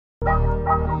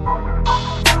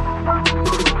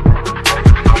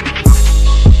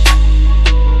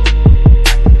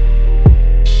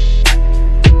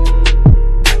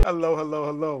Hello, hello,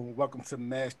 hello. Welcome to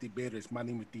Mash Debaters. My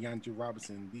name is DeAndre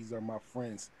Robinson. These are my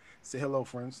friends. Say hello,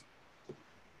 friends.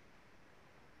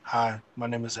 Hi, my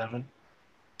name is Evan.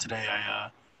 Today I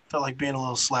felt like being a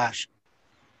little Slash.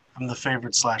 I'm the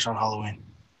favorite Slash on Halloween.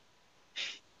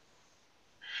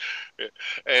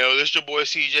 Hey, yo, this your boy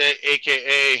CJ,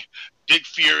 aka Dick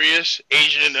Furious,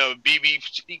 Asian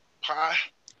BB Pie.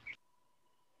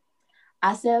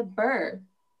 I said burr.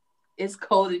 It's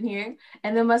cold in here,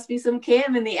 and there must be some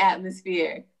cam in the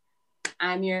atmosphere.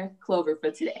 I'm your Clover for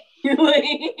today.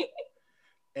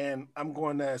 And I'm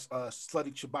going as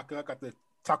Slutty Chewbacca. I got the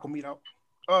taco meat out.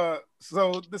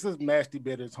 So this is Mash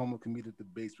Debaters, home of comedic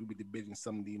debates. We'll be debating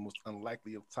some of the most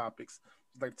unlikely of topics,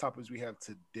 like topics we have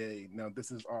today. Now, this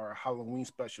is our Halloween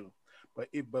special.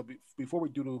 Before we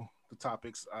do the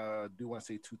topics, I do want to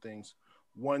say two things.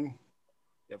 One,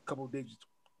 you have a couple of days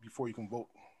before you can vote.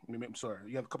 I'm sorry,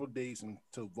 you have a couple of days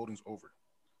until voting's over.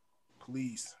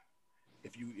 Please,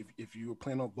 if you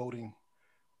plan on voting,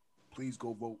 please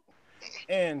go vote.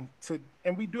 And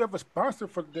we do have a sponsor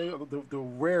for today, the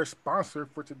rare sponsor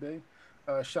for today.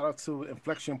 Shout out to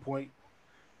Inflection Point.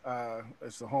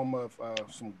 It's the home of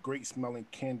some great smelling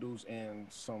candles and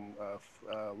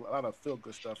a lot of feel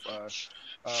good stuff.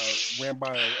 Ran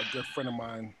by a good friend of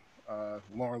mine,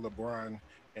 Lauren LeBron,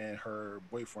 and her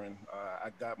boyfriend. I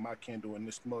got my candle and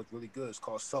this smells really good. It's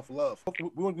called Self Love. We're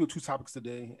going to do two topics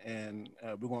today, and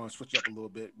we're going to switch it up a little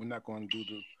bit. We're not going to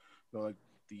do like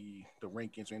the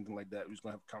rankings or anything like that. We're just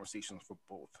going to have conversations for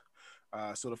both.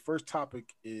 So the first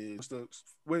topic is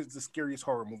what is the scariest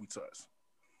horror movie to us?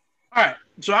 All right,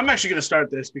 so I'm actually going to start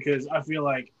this because I feel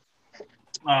like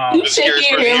you shaking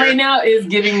your head right now is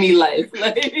giving me life.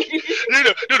 No,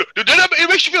 it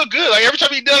makes you feel good. Like every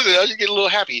time he does it, I just get a little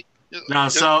happy.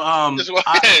 Just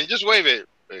wave it.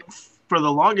 For the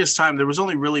longest time, there was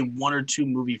only really one or two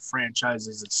movie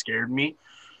franchises that scared me.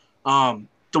 The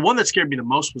one that scared me the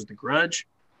most was The Grudge.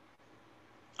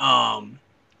 I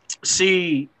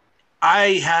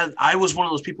was one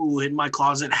of those people who in my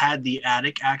closet had the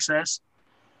attic access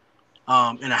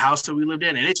in a house that we lived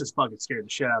in, and it just fucking scared the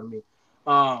shit out of me.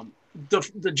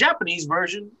 The Japanese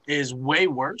version is way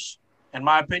worse, in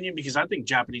my opinion, because I think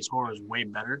Japanese horror is way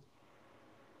better.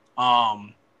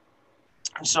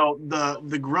 So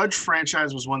the Grudge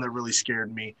franchise was one that really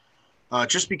scared me,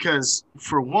 just because,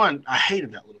 for one, I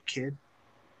hated that little kid.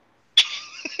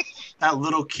 That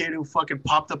little kid who fucking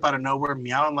popped up out of nowhere,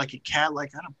 meowing like a cat.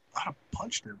 Like I'd have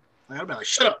punched him. Like, I'd be like,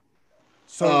 "Shut up."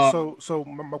 So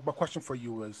my question for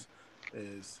you is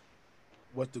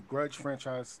was the Grudge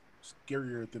franchise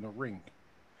scarier than The Ring?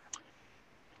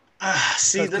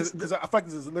 Because I feel like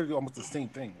this is literally almost the same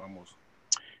thing, almost.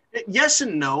 Yes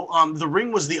and no. The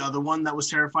Ring was the other one that was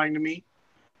terrifying to me.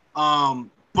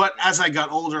 But as I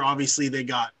got older, obviously they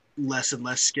got less and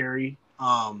less scary.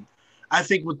 I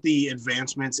think with the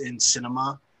advancements in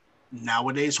cinema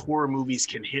nowadays, horror movies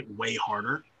can hit way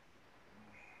harder.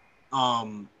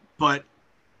 But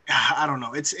I don't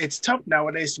know. It's tough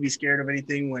nowadays to be scared of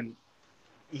anything when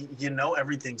you know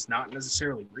everything's not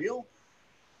necessarily real.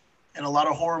 In a lot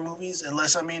of horror movies,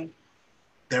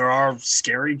 there are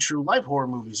scary true life horror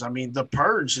movies. I mean, The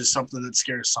Purge is something that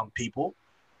scares some people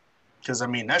because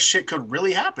that shit could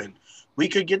really happen. We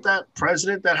could get that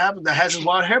president that has his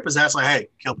wild hair possessed. Like, hey,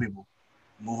 kill people,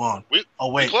 move on. We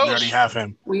already have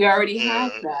him. We already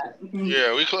have that.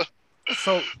 Yeah, we close.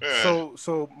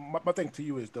 So my thing to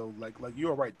you is though, like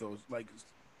you're right though, like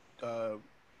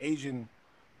Asian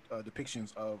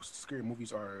depictions of scary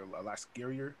movies are a lot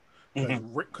scarier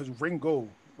because Ringo,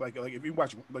 like if you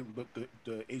watch like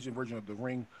the Asian version of The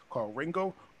Ring called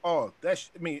Ringo,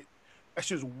 that's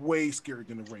just way scarier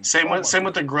than The Ring. Same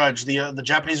with The Grudge. The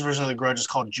Japanese version of The Grudge is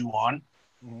called Ju-On,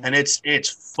 and it's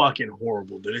fucking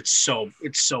horrible, dude. It's so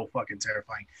fucking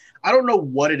terrifying. I don't know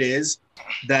what it is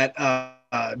that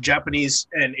Japanese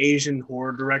and Asian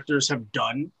horror directors have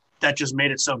done that just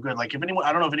made it so good. Like I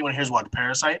don't know if anyone here's watched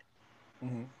Parasite.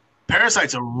 Mm-hmm.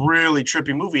 Parasite's a really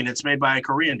trippy movie, and it's made by a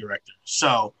Korean director.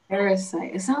 So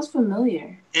Parasite, it sounds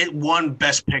familiar. It won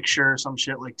Best Picture, some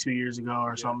shit like 2 years ago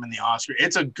or something in the Oscar.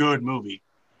 It's a good movie.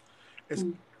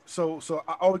 So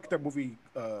I always get that movie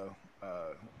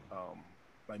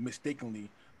like mistakenly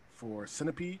for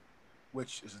Centipede,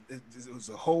 which is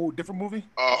a whole different movie.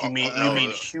 You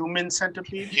mean Human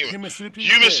Centipede? Human Centipede.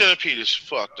 Human Centipede is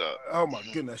fucked up. Oh my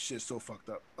goodness, that shit's so fucked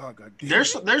up. Oh god.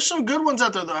 There's some good ones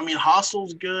out there though. I mean,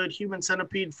 Hostel's good. Human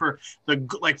Centipede for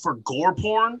gore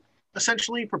porn,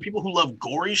 essentially for people who love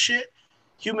gory shit.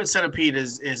 Human Centipede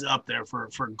is up there for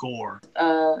gore.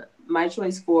 My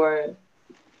choice for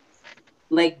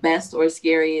like best or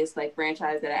scariest like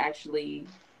franchise that actually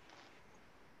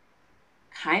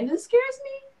kind of scares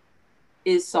me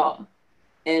is Saw.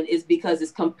 And it's because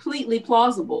it's completely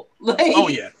plausible. Like,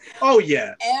 oh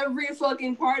yeah. Every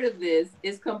fucking part of this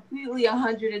is completely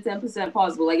 110%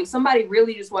 plausible. Like, if somebody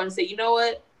really just wanted to say, you know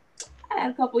what, I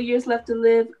had a couple years left to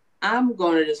live, I'm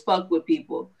gonna just fuck with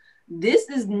people. This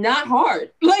is not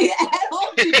hard, like at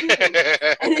all to do,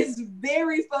 and it's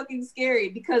very fucking scary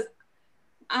because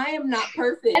I am not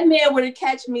perfect. That man would have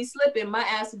catch me slipping, my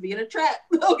ass would be in a trap.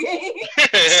 Okay.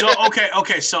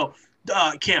 So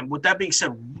Cam, with that being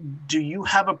said, do you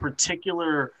have a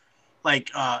particular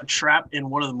trap in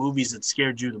one of the movies that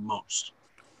scared you the most?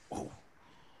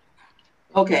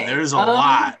 Okay. Yeah, there's a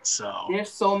lot. So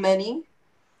there's so many.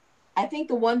 I think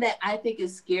the one that I think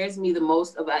scares me the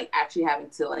most of like actually having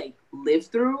to like live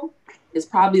through is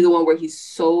probably the one where he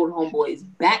sewed homeboys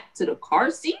back to the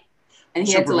car seat and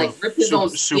he had to like rip his own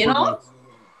skin off.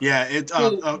 Yeah,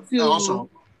 also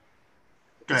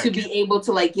to be able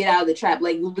to like get out of the trap.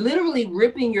 Like literally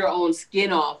ripping your own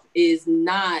skin off is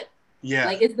not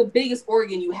like it's the biggest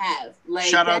organ you have. Like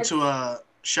shout out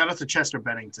to Chester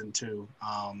Bennington too.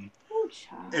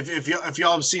 If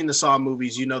y'all have seen the Saw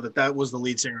movies, you know that was the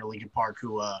lead singer of Linkin Park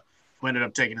who ended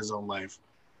up taking his own life.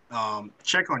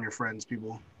 Check on your friends,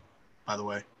 people, by the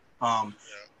way.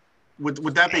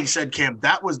 With that being said, Cam,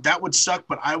 that would suck,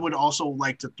 but I would also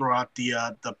like to throw out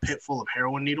the pit full of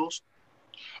heroin needles.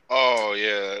 Oh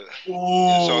yeah.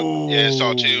 Oh.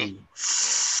 Saw 2.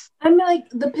 I mean, like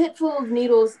the pit full of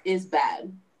needles is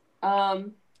bad. I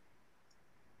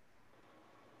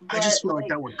just feel like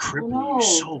that would cripple you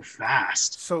so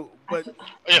fast. So, but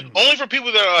only for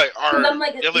people that are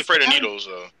definitely afraid of needles,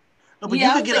 though. No, but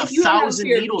you could get 1,000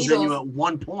 needles in you at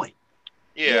one point.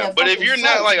 Yeah, but if you're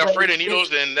not like afraid of needles,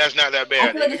 then that's not that bad.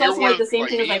 I feel like it's also like the same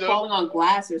thing as like falling on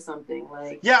glass or something.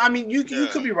 Like yeah, I mean you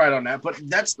could be right on that, but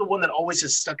that's the one that always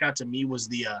has stuck out to me was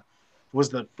the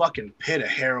fucking pit of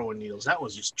heroin needles. That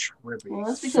was just trippy. Well,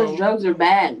 that's because drugs are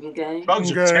bad. Okay,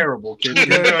 drugs are terrible, kid.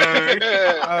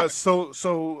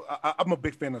 So I'm a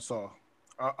big fan of Saw.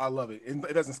 I love it.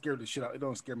 It doesn't scare the shit out. It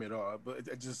don't scare me at all. But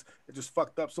it just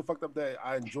fucked up. So fucked up that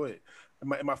I enjoy it. And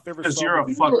my favorite. Because you're a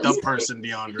fucked up person,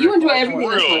 DeAndre. You enjoy everything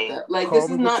that's fucked up. Like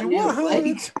this is not new.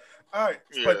 Like, all right,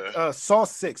 but Saw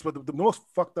 6. But the most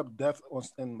fucked up death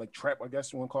in like trap, I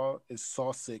guess you want to call it, is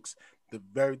Saw 6. The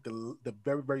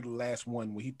very last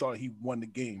one where he thought he won the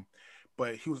game,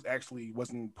 but he was actually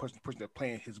wasn't the person that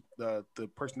playing the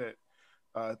person that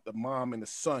the mom and the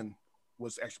son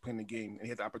was actually playing the game, and he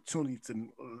had the opportunity to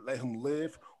let him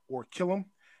live or kill him.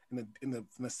 And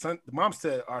the son, the mom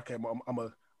said, "Okay, I'm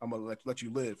gonna let you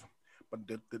live," but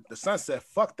the son said,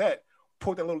 "Fuck that."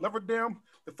 Pulled that little lever down.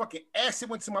 The fucking acid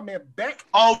went to my man back.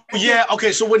 Oh yeah,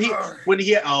 okay. So when he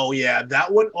that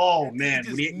one. Oh man,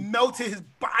 when he melted his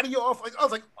body off. Like I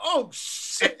was like, oh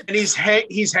shit. And he's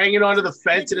hanging onto the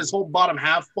fence, and his whole bottom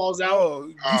half falls out.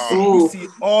 You see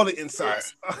all the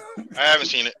insides. I haven't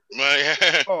seen it.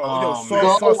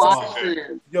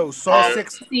 Saw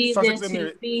 6. Season in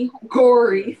there.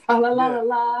 Gory. La la la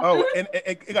la. Oh, and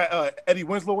it got Eddie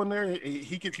Winslow in there.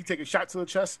 He take a shot to the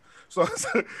chest. So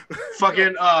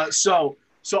fucking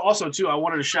So also too, I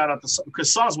wanted to shout out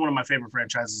because Saw is one of my favorite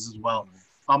franchises as well.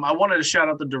 I wanted to shout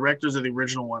out the directors of the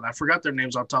original one. I forgot their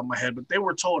names off the top of my head, but they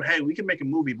were told, "Hey, we can make a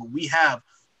movie, but we have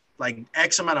like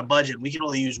X amount of budget. We can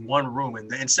only use one room."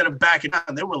 And instead of backing down,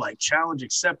 they were like, "Challenge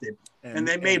accepted." And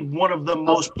they made one of the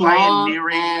most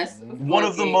pioneering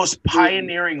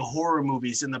horror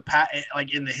movies in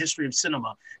the history of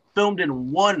cinema, filmed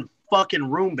in one fucking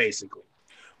room, basically.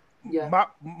 Yeah. My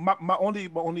only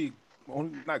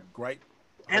not gripe.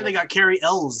 And they got Carrie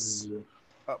Ells.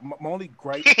 My only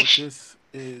gripe with this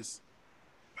is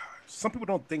some people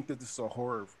don't think that this is a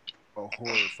horror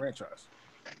franchise.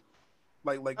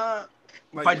 By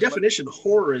definition,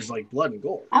 horror is like blood and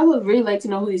gore. I would really like to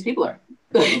know who these people are.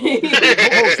 So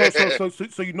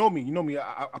you know me.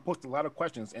 I post a lot of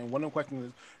questions, and one of the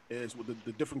questions is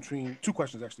the difference between two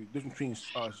questions actually. The difference between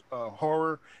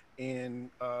horror and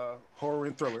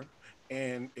thriller,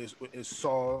 and is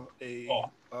Saw a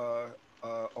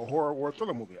horror or a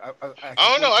thriller movie? I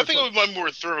don't know. I think it was more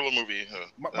a thriller movie.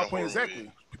 My point exactly.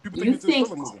 Movie. People think it's a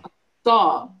thriller movie.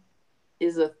 Saw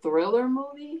is a thriller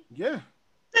movie? Yeah.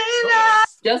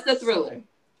 Just a thriller.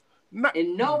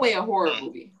 In no way a horror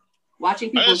movie.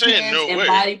 Watching people's hands and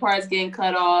body parts getting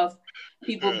cut off,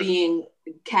 people being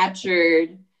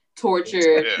captured,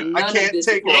 tortured. Yeah. I can't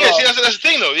take it. Yeah, see, that's the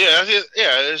thing though. Yeah,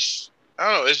 it's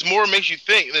I don't know. It's more makes you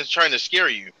think than it's trying to scare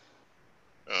you.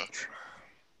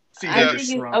 I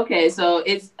think okay, so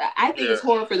I think it's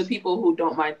horror for the people who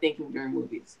don't mind thinking during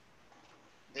movies.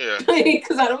 Yeah.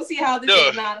 Because I don't see how this No.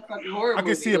 is not a fucking horror movie. I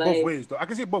can see it both like, ways, though. I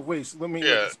can see it both ways. Let me.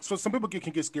 Yeah. So some people can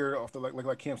get scared off the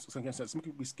like Cam said. Some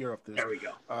people be scared off this. There we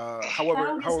go. I However,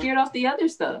 don't get scared off the other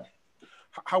stuff.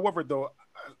 however, though,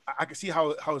 I can see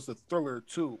how it's a thriller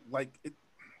too. Like it.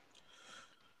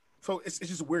 So it's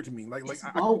just weird to me. Like It's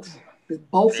both. It's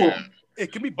both of them.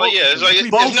 it can be both. But yeah, it's like it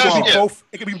can be it's both. not. Yeah. Both.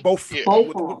 It can be both. Yeah.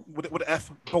 Both. With an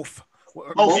F. Both.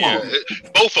 Both. Yeah,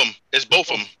 both of them. It's both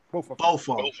of them. Both. Of them. Both of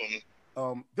them. Both of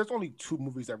them. There's only 2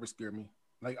 movies that ever scare me.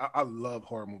 Like I love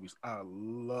horror movies. I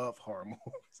love horror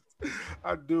movies.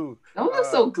 I do. Don't look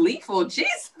so gleeful.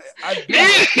 Jeez. I do.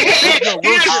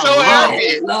 He's so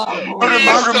happy. Murder.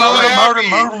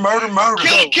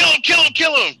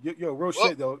 Kill him. Yo, real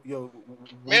shit though. Yo,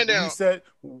 Man down.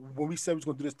 when we said we was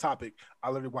gonna do this topic, I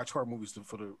literally watch horror movies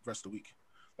for the rest of the week.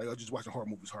 Like I was just watching horror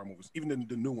movies, even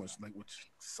the new ones, like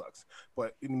which sucks.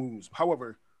 But in the movies,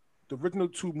 however, the original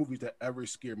 2 movies that ever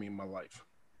scared me in my life,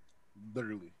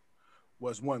 literally,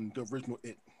 was one, the original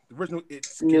It. The original It.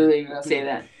 Knew that you were gonna say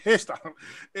that. Pissed off. One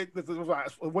of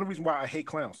the reasons why I hate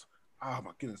clowns. Oh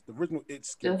my goodness, the original It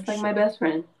scared Just the like shit my out. best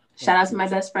friend. Shout out to my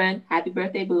best friend. Happy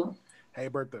birthday, boo. Happy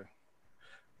birthday.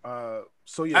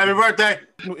 So yeah, Happy birthday.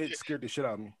 the original It scared the shit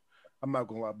out of me. I'm not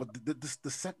gonna lie, but this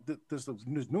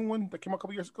new one that came out a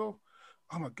couple years ago.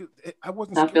 Oh my god, I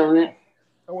wasn't Not scared. feeling it.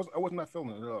 I was not feeling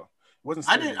it at all. It wasn't.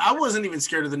 I scary. didn't. I wasn't even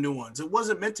scared of the new ones. It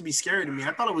wasn't meant to be scary to me.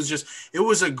 I thought it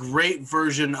was a great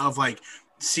version of like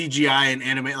CGI and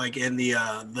anime, like in the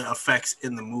effects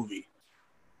in the movie.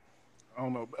 I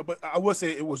don't know, but I would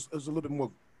say it was a little bit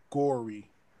more gory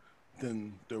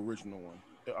than the original one.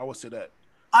 I would say that.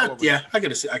 I could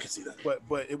see that.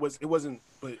 But it wasn't.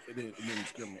 But it didn't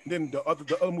scare me. And then the other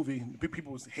movie,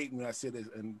 people was hating when I said this,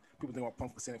 and people think I'm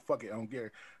punk for saying fuck it. I don't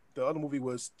care. The other movie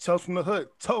was Tales from the Hood.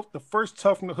 The first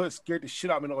Tales from the Hood scared the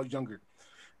shit out of me when I was younger.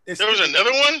 There was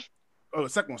another one? Oh, the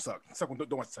second one sucked. The second one,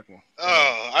 don't watch the second one.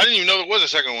 Oh, I didn't even know there was a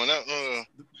second one.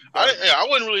 I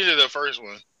wasn't really into the first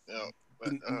one. You know,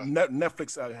 but,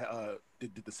 Netflix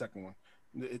did the second one.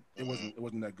 It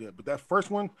wasn't that good. But that first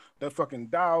one, that fucking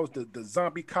Dow's, the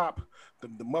zombie cop, the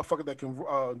motherfucker that can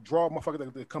draw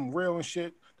motherfucker that come real and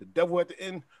shit, the devil at the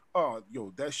end. Oh,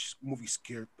 yo, that movie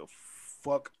scared the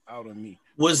fuck out of me.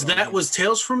 Was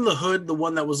Tales from the Hood the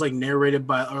one that was like narrated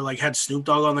by or like had Snoop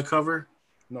Dogg on the cover?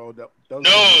 No,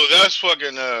 that's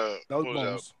fucking that was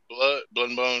Bones. Blood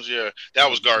and Bones. Yeah, that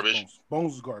was garbage.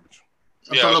 Bones was garbage.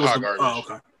 Yeah, that was hot garbage. Oh,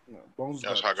 okay. Yeah, Bones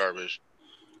that was hot garbage.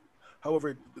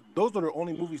 However, those are the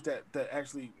only movies that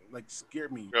actually like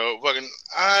scared me. Bro,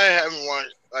 I haven't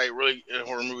watched like really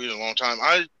horror movies in a long time.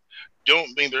 I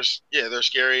don't think they're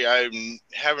scary. I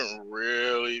haven't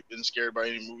really been scared by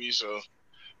any movies. So,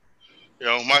 you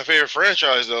know, my favorite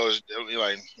franchise though is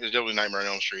definitely Nightmare on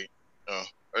Elm Street.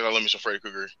 I gotta let me some Freddy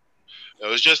Krueger. It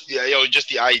was just the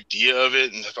idea of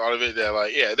it and the thought of it that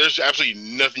like, yeah, there's absolutely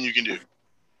nothing you can do.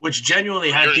 Which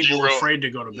genuinely had people afraid to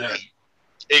go to bed.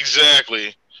 Yeah.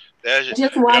 Exactly. I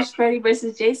just watched Freddy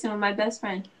vs. Jason with my best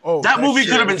friend. Oh, that movie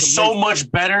could have been so much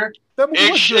better. That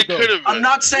movie was good, though. I'm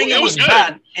not saying it was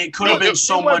bad. It could have been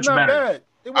so much better.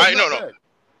 No, I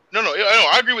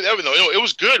agree with Evan though. It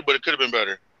was good, but it could have been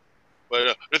better.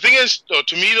 But the thing is,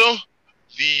 to me though,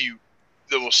 the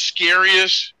most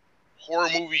scariest horror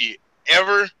movie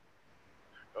ever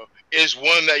is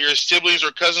one that your siblings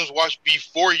or cousins watched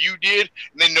before you did,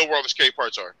 and they know where all the scary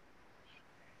parts are.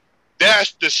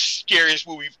 That's the scariest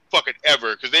movie fucking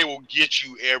ever, because they will get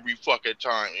you every fucking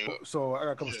time. You know? So I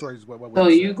got a couple stories. So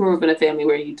you grew up in a family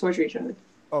where you torture each other?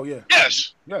 Oh yeah.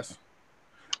 Yes.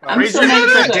 Reason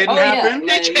that didn't happen.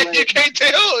 Yeah. You can't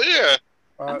tell. Yeah.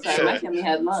 I'm sorry, my family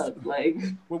had love. Like,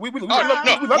 well, we loved each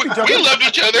other. We loved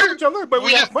each other, but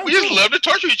we just loved to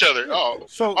torture each other.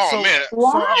 Man.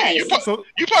 Why? You probably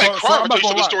cry when you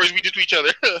some of the stories we did to each other.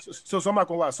 so I'm not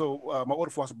gonna lie. So my older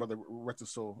foster brother, rest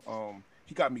his soul,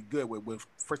 he got me good with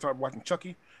first time watching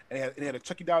Chucky, and they had a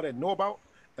Chucky doll I didn't know about,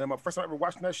 and my first time ever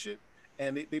watching that shit,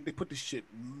 and they put this shit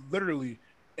literally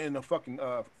in a fucking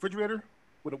refrigerator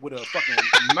with a fucking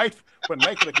knife,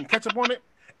 that can ketchup on it.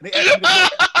 And they asked me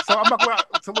so I'm not going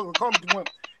to look. Call me.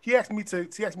 He asked me to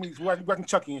watching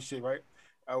Chucky and shit, right?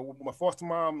 With my foster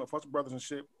mom, my foster brothers and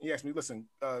shit. He asked me, listen,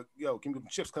 can you give me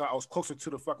chips? Because I was closer to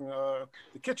the fucking the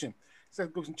kitchen. He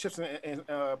said, go some chips and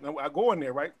I go in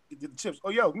there, right? He did the chips. Oh,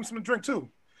 yo, give me some to drink too.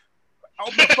 I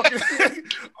open that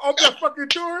fucking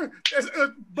door.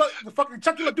 The fucking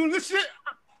Chucky like doing this shit.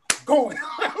 Going.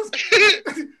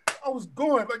 I was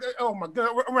going like, oh my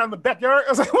god, around the backyard. I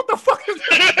was like, what the fuck is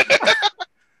that?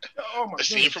 Oh my god. A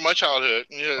scene from my childhood.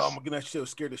 Yes. Oh my god, that shit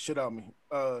scared the shit out of me.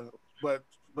 But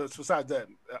besides that,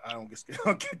 I don't get scared. I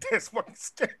don't get that fucking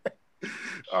scared.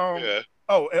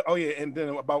 Oh yeah, and then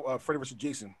about Freddy vs.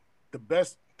 Jason, the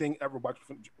best thing ever watched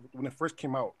when it first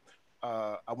came out.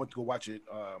 I went to go watch it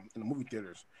in the movie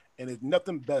theaters, and there's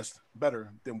nothing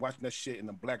better than watching that shit in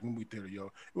a black movie theater, yo.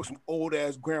 It was some old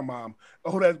ass grandma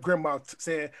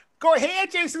saying, "Go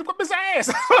ahead, Jason, whip his ass."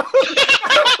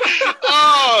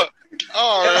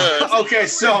 Okay,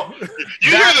 so you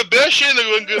hear the best shit in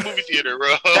a good movie theater,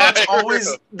 bro.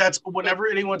 That's whenever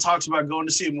anyone talks about going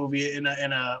to see a movie in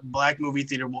a black movie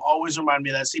theater will always remind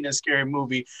me of that scene in a Scary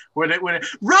Movie where they run,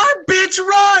 bitch,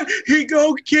 run, he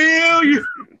go kill you.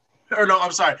 Or no,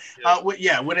 I'm sorry.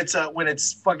 When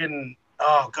it's fucking,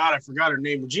 oh god, I forgot her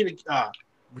name. Regina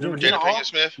Hall.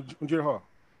 Smith.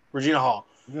 Regina Hall.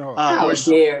 How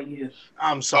dare you?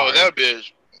 I'm sorry. Oh, that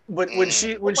bitch. But when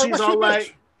she's all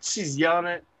like, she's yelling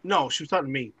at. No, she was talking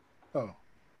to me. Oh.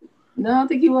 No, I don't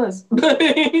think he was.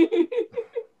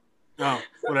 Oh,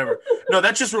 whatever. No,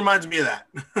 that just reminds me of that.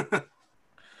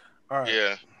 All right.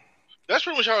 Yeah. That's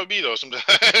pretty much how it be though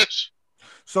sometimes.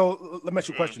 So let me ask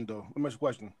you a question though.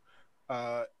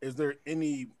 Is there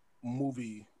any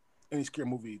scary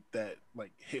movie that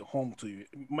like hit home to you?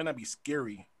 It might not be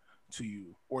scary to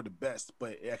you or the best,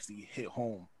 but it actually hit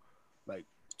home like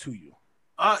to you.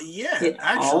 Yeah,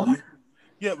 actually.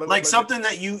 Yeah, like something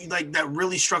that you like that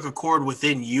really struck a chord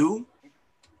within you.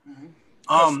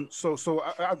 Mm-hmm. So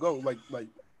I go like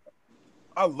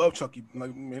I love Chucky. Like,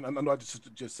 I mean, I know I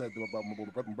just said about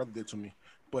what my brother did to me,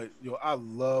 but I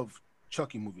love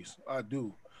Chucky movies. I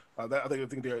do. I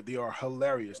think they are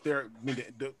hilarious.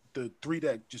 The three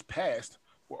that just passed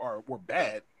were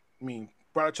bad. I mean,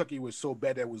 Bride of Chucky was so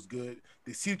bad that it was good.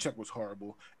 The Seed Chucky was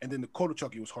horrible, and then the Code of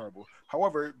Chucky was horrible.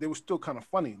 However, they were still kind of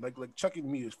funny. Like Chucky to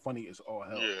me is funny as all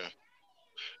hell.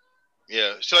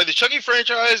 Yeah. So like the Chucky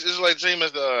franchise is like the same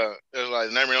as the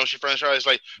Nightmare on Elm Street franchise.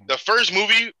 Like the first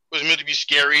movie was meant to be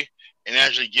scary and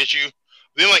actually get you.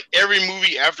 Then like every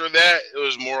movie after that, it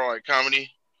was more like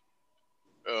comedy.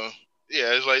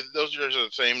 Yeah, it's like those are the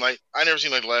same. Like I never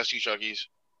seen like the last two Chuckies.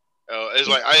 It's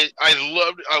like I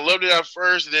loved it at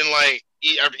first, and then like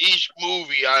after each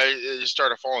movie, it just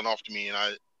started falling off to me, and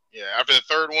after the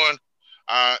third one,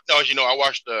 I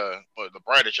watched the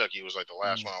Bride of Chucky was like the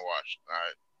last one I watched.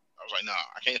 I was like, nah,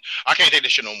 I can't take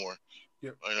this shit no more.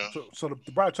 Yeah. So the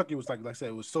Bride of Chucky was like I said,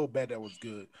 it was so bad that it was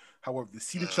good. However, the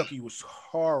Seed of Chucky was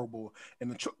horrible,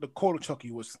 and the Code of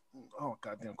Chucky was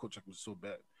goddamn, Code of Chucky was so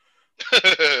bad.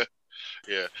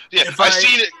 Yeah. I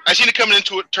seen it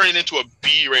turning into a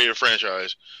B-rated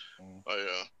franchise.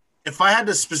 If I had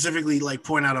to specifically like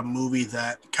point out a movie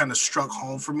that kind of struck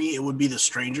home for me, it would be The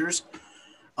Strangers.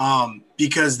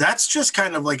 Because that's just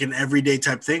kind of like an everyday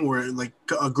type thing where like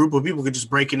a group of people could just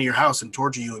break into your house and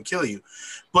torture you and kill you.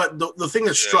 But the thing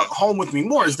that struck home with me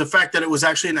more is the fact that it was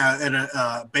actually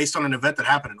based on an event that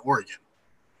happened in Oregon.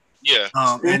 Yeah.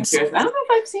 I don't know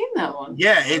if I've seen that one.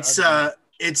 Yeah,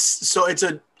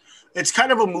 it's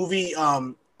kind of a movie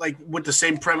like with the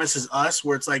same premise as Us,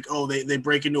 where it's like, they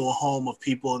break into a home of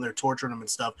people and they're torturing them and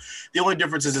stuff. The only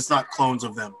difference is it's not clones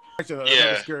of them.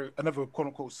 Actually, another quote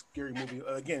unquote scary movie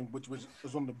again, which was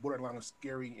on the borderline of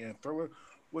scary and thriller,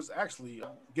 was actually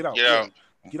Get Out.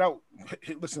 Get Out.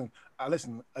 Listen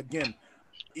again.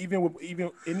 Even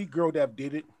any girl that I've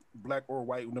dated, black or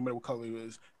white, no matter what color it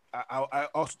is, I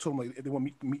also told them like, if they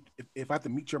want meet if I have to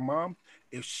meet your mom,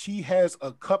 if she has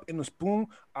a cup and a spoon,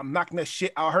 I'm knocking that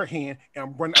shit out of her hand and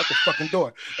I'm running out the fucking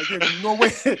door. Like there's no way.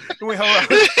 She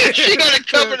got a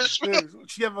cup and a spoon.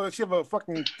 She have a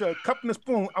fucking cup and a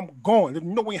spoon. I'm going. There's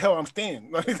no way in hell I'm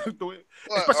staying. Wow.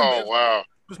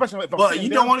 Especially if I'm you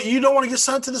don't want to get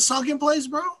sent to the sunken place,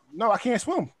 bro. No, I can't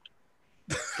swim.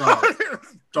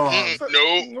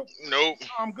 Nope.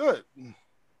 I'm good.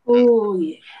 Oh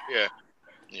yeah.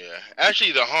 Yeah.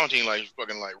 Actually, the haunting really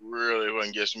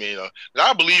fucking gets me.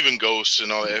 I believe in ghosts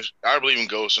and all that.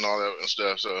 And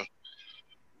stuff. So,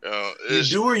 you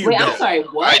do or you don't? I'm sorry.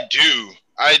 What?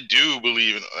 I do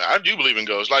believe in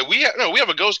ghosts. Like we have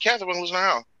a ghost cat that lives in our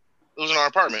house. Lives in our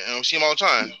apartment, and we see him all the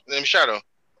time. His name's Shadow.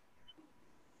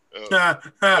 We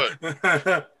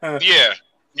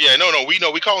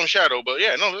call him Shadow, but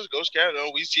this ghost cat.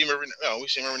 We see him every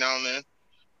now and then.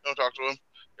 Don't talk to him.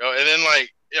 And then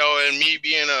and me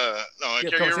being a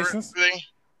caregiver thing.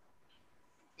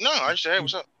 No, I just say, hey,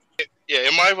 what's up? Yeah,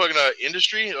 in my fucking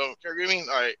industry of caregiving,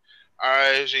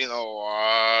 I've seen a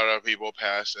lot of people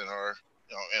pass in our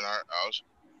house,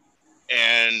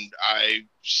 and I've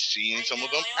seen some of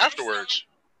them afterwards.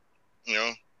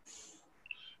 I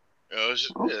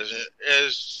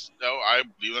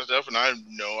believe in stuff, and I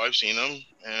know I've seen them,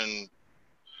 and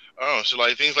so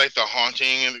like things like the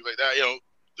haunting and things like that.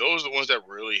 Those are the ones that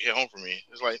really hit home for me.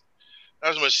 It's like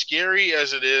not as much scary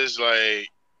as it is like,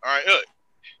 all right, look,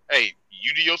 hey,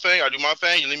 you do your thing, I do my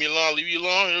thing. You leave me alone, leave you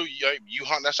alone. You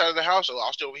hunt that side of the house, so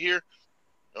I'll stay over here.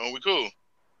 We cool.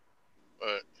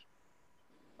 But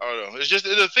I don't know. It's just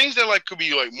the things that like could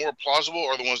be like more plausible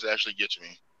are the ones that actually get to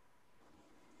me.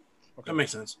 That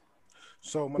makes sense.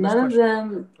 So none of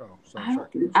them. I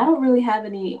don't really have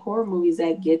any horror movies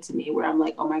that get to me where I'm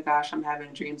like, oh my gosh, I'm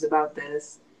having dreams about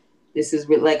this. This is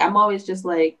like I'm always just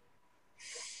like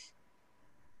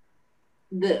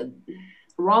the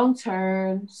Wrong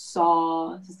Turn,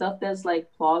 Saw, stuff that's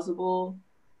like plausible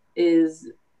is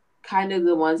kind of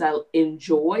the ones I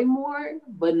enjoy more,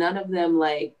 but none of them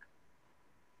like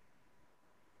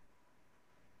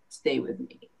stay with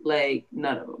me. Like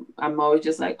none of them. I'm always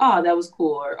just like, oh, that was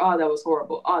cool, or oh, that was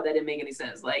horrible. Oh, that didn't make any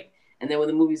sense. Like, and then when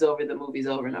the movie's over,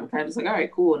 and I'm kind of just like, all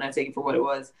right, cool, and I take it for what it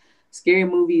was. Scary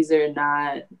movies are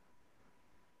not.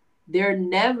 They're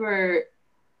never.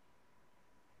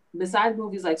 Besides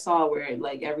movies like Saw, where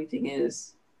like everything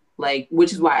is like,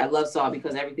 which is why I love Saw,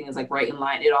 because everything is like right in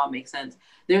line. It all makes sense.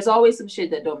 There's always some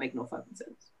shit that don't make no fucking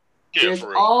sense. Yeah, there's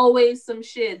always some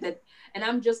shit that. And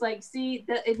I'm just like, see,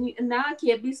 that and now I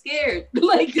can't be scared.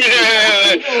 Like,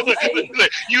 yeah,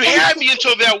 you had me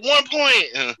until that one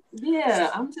point. Yeah,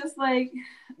 I'm just like,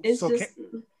 it's so just.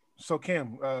 So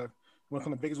Cam, want to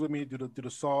come to Vegas with me? Do the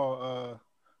Saw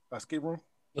escape room?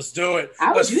 Let's do it.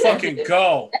 Let's fucking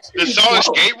go. The Saw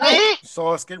escape room?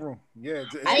 Saw escape room. Yeah.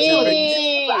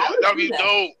 That'd be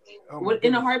dope.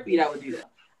 In a heartbeat, I would do that.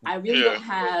 I really don't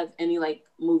have any like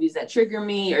movies that trigger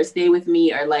me or stay with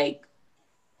me or like.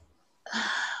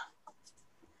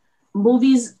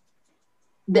 Movies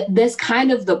that's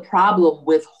kind of the problem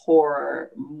with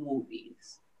horror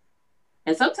movies,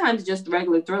 and sometimes just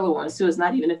regular thriller ones too. It's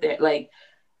not even if they're like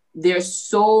there's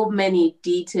so many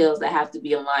details that have to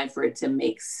be in line for it to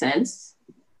make sense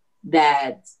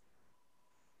that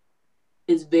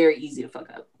it's very easy to fuck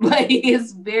up. Like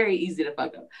it's very easy to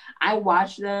fuck up. I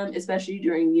watch them especially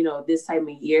during this time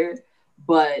of year,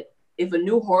 but if a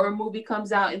new horror movie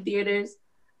comes out in theaters,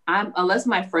 unless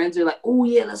my friends are like, oh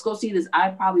yeah, let's go see this,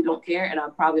 I probably don't care, and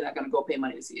I'm probably not gonna go pay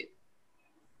money to see it.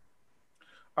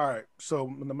 All right. So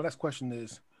my next question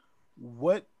is,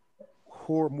 what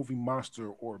horror movie monster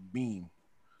or being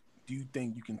do you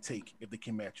think you can take if they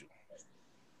came at you?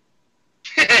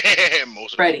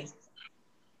 Freddy.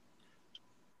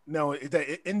 No, is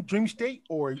that in dream state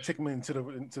or you take them into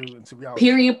reality?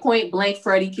 Period. Point blank.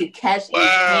 Freddy could catch his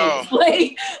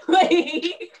like.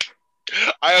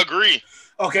 I agree.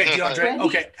 Okay, DeAndre.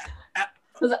 Okay.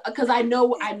 Because I know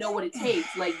what it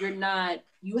takes. Like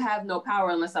you have no power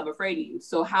unless I'm afraid of you.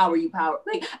 So how are you powered?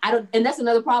 Like I don't, and that's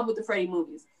another problem with the Freddy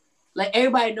movies. Like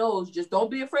everybody knows, just don't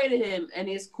be afraid of him, and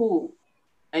it's cool.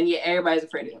 And yet everybody's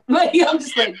afraid of him. Like I'm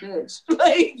just like, bitch.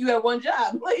 Like you have one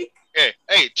job. Like hey,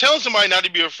 telling somebody not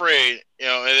to be afraid,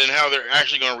 and then how they're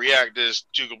actually going to react is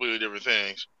two completely different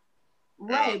things.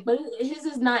 Right, but his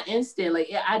is not instant. Like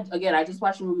I just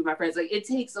watched a movie with my friends. Like it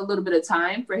takes a little bit of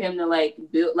time for him to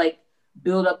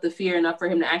build up the fear enough for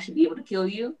him to actually be able to kill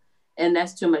you, and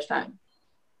that's too much time.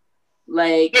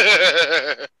 Like,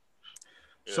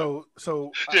 so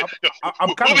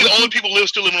I'm kind of the only people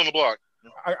still living on the block.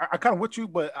 I kind of with you,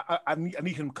 but I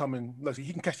need him coming. Look,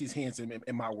 he can catch his hands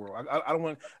in my world. I don't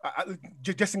want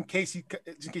just in case he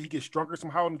gets stronger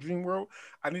somehow in the dream world.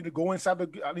 I need to go inside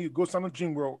the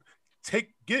dream world.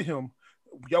 Get him,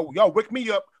 y'all wake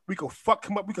me up. We could fuck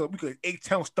him up. We could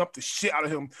 8-town stump the shit out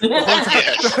of him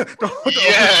the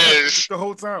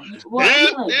whole time. Well,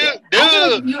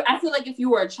 I feel like if you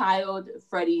were a child,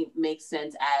 Freddy makes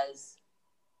sense as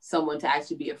someone to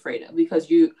actually be afraid of,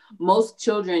 because most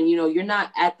children, you're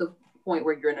not at the point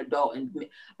where you're an adult,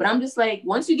 but I'm just like,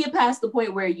 once you get past the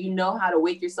point where you know how to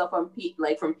wake yourself up,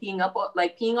 from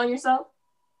peeing on yourself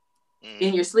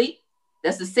in your sleep,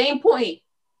 that's the same point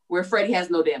where Freddy has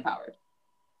no damn power.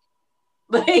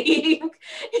 Like,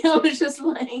 it's just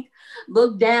like,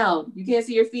 look down. You can't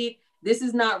see your feet. This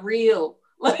is not real.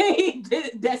 Like,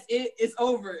 that's it. It's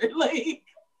over. Like,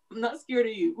 I'm not scared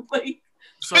of you. Like,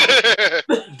 so,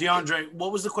 DeAndre,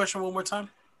 what was the question one more time?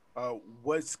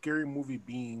 What scary movie,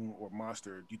 being, or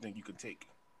monster do you think you could take?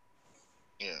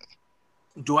 Yeah.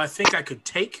 Do I think I could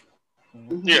take?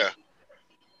 Yeah.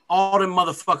 All them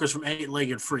motherfuckers from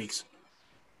 8-Legged Freaks.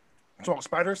 Talk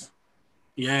spiders?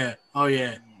 Yeah. Oh,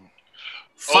 yeah.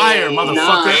 Fire,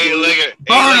 motherfucker. 8-legged,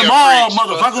 burn them all,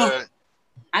 motherfucker.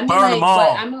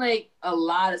 I mean, like a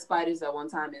lot of spiders at one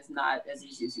time is not as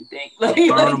easy as you think. Like,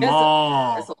 burn them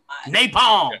all. That's a lot.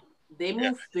 Napalm. They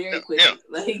move very quickly.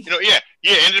 Like, and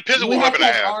it depends on what weapon I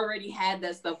have. Already had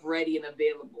that stuff ready and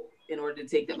available in order to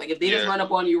take them. Like if they just run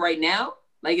up on you right now,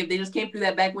 like if they just came through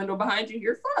that back window behind you,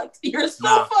 you're fucked. You're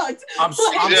so fucked. I'm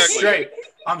straight.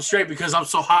 I'm straight because I'm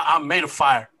so hot. I'm made of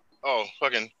fire. Oh,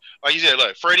 fucking, like you said,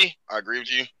 look, Freddie, I agree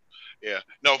with you. Yeah,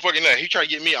 no, fucking, he tried to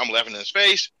get me. I'm laughing in his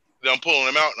face. Then I'm pulling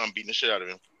him out and I'm beating the shit out of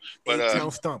him.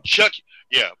 But Stump. Chucky,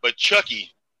 but Chucky,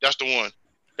 that's the one.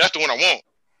 That's the one I want.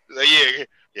 Like,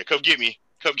 yeah, come get me.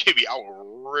 Come get me. I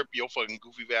will rip your fucking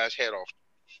goofy ass head off.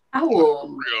 I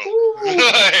will.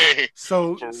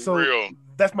 For real.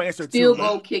 That's my answer Still too.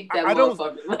 Go kick that I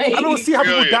motherfucker. I don't see how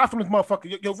people die from this motherfucker.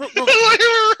 Yo, Real.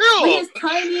 With his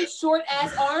tiny, short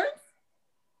ass arms.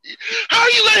 How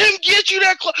you let him get you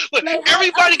that close? Look, Like,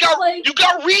 everybody got like, you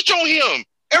got reach on him.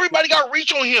 Everybody got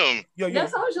reach on him.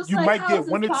 That's how I was just you like, might how get is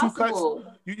one or this two possible?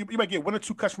 cuts. You might get one or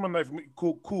two cuts from my knife.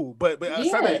 Cool. But outside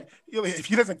Yeah. that, if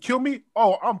he doesn't kill me,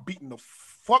 I'm beating the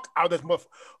fuck out of this motherfucker.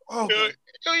 Oh, God.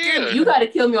 Yeah. You got to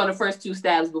kill me on the first 2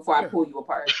 stabs before I pull you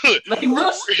apart. Like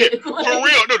real shit. For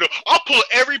real, no. I'll pull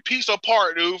every piece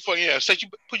apart, dude. Fucking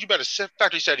put you better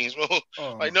factory settings, bro.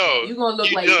 Like no, you gonna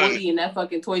look like done. Woody in that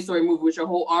fucking Toy Story movie with your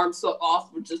whole arm so off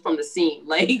just from the scene.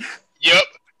 Like, yep,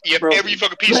 broken. every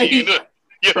fucking piece of you. Look,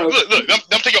 look.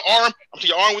 I'm taking your arm. I'm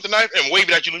taking your arm with the knife and wave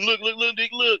it at you.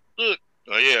 Look.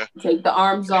 Oh yeah. Take the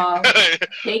arms off,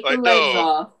 take Like, the legs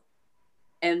off,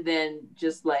 and then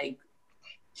just like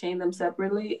chain them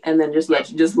separately, and then just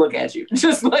just look at you.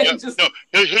 Just like no,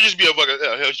 he'll just be a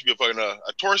fucking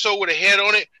a torso with a head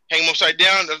on it, hang him upside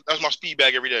down. That's my speed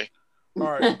bag every day. All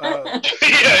right. Get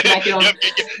up.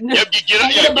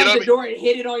 Above the door and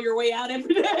hit it on your way out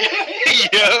every day.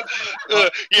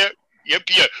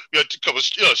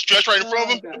 Stretch right in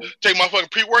front of him. Take my fucking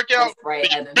pre-workout. Right.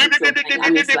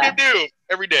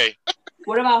 Every day.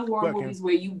 What about horror movies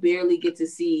where you barely get to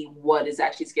see what is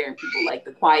actually scaring people, like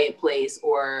The Quiet Place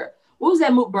or what was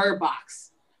that movie, Bird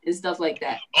Box and stuff like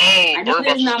that? Oh, I know Bird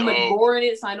there's Box not much gore in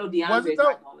it, so I know DeAndre's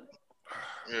not going to.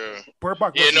 Yeah. Bird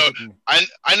Box. Yeah, no. I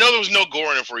know there was no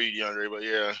gore in it for you, DeAndre, but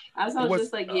yeah. I was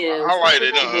just like, I like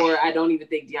it. Gore, I don't even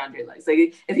think DeAndre likes.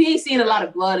 Like, if he ain't seen a lot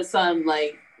of blood or something,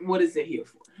 like, what is it here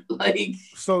for? Like,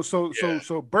 so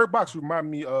Bird Box remind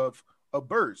me of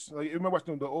Birds. Like, I remember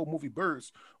watching the old movie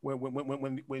Birds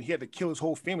when he had to kill his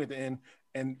whole family at the end,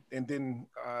 and then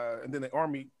the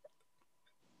army.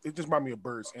 It just reminded me of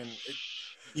Birds, and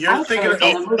you're thinking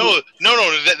no.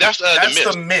 That's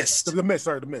the Mist. The Mist.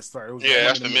 Sorry, the Mist. Sorry,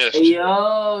 that's the Mist.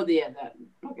 Yo,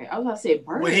 okay. I was about to say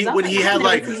Birds. When he had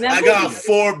like, I got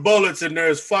 4 bullets and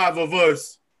there's 5 of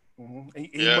us. Mm-hmm.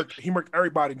 He murked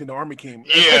everybody. Then the army came.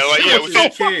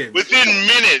 Within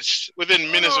minutes of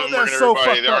him murdering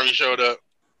everybody, the army showed up.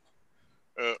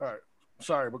 All right,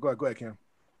 sorry, but go ahead, Cam.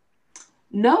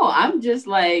 No, I'm just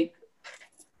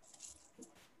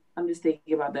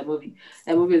thinking about that movie.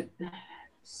 That movie is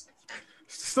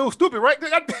so stupid, right?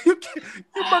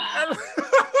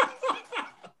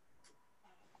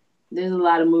 There's a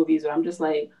lot of movies where I'm just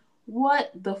like, what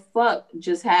the fuck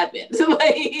just happened?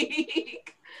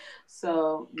 Like.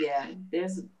 So yeah,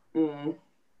 there's. All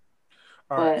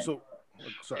right, so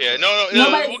sorry. Yeah, no.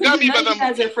 Nobody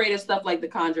guys are afraid of stuff like The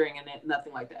Conjuring and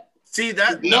nothing like that. See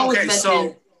that? No, okay,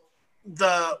 so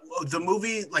the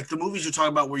movie, like the movies you're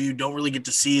talking about, where you don't really get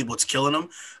to see what's killing them.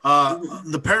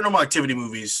 The Paranormal Activity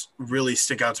movies really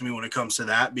stick out to me when it comes to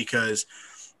that because.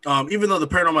 Even though the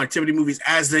Paranormal Activity movies,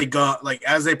 as they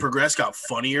progressed, got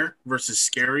funnier versus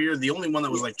scarier. The only one that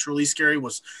was like truly scary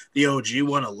was the OG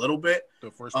one a little bit.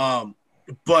 The first one.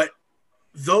 But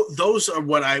those are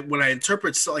when I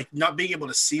interpret like not being able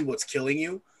to see what's killing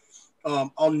you.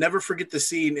 I'll never forget the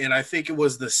scene, and I think it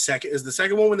was the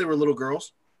second one when they were little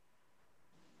girls.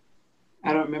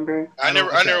 I don't remember. I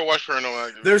never watched Paranormal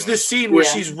Activity. There's this scene where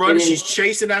she's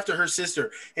chasing after her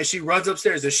sister, and she runs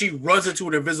upstairs, and she runs into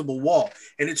an invisible wall,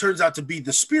 and it turns out to be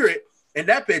the spirit, and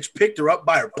that bitch picked her up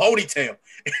by her ponytail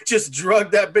and just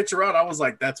drugged that bitch around. I was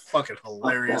like, that's fucking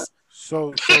hilarious.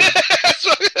 So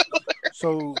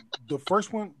the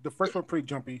first one pretty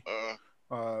jumpy.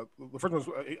 The first one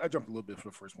I jumped a little bit for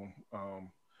the first one.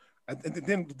 And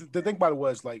then the thing about it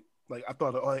was like I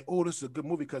thought, this is a good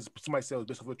movie because somebody said it was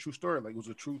based off a true story, like it was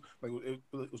a true, like it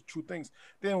was true things.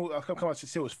 Then I come out to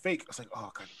say it was fake. I was like, oh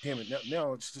god damn it!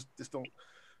 Now it's just don't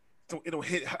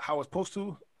hit how it's supposed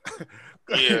to.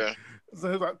 Yeah.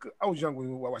 So I was young when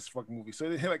I watched the fucking movie, so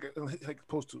it hit like it's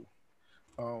supposed to.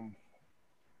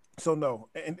 So no,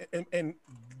 and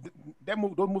that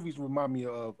movie, those movies remind me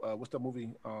of what's that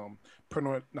movie?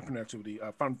 Paranormal Activity,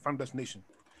 Final Destination.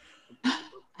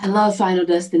 I love Final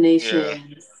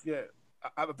Destination. Yeah.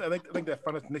 I think that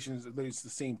Final Destination is the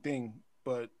same thing,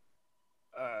 but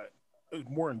it's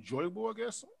more enjoyable, I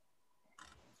guess.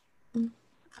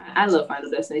 I love Final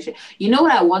Destination. You know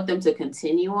what I want them to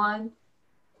continue on?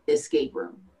 Escape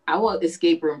Room. I want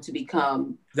Escape Room to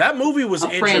become that movie was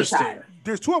interesting. Franchise.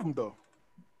 There's 2 of them though.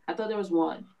 I thought there was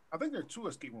one. I think there are 2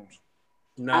 escape rooms.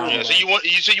 No. Yeah, so you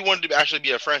said you wanted to actually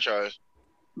be a franchise.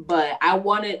 But I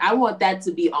want that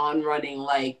to be on running,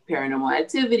 like Paranormal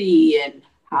Activity and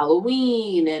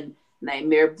Halloween and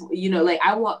Nightmare. Like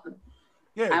I want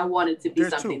it to be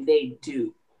something 2. They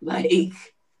do. Like,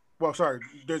 well, sorry,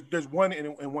 there's one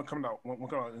and one coming out. One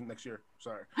coming out next year.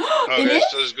 Sorry. Okay,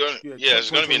 so it's gonna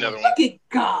it's gonna be another one. Look at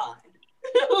God.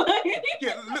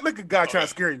 Look at God trying to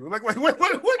scare you. Like what?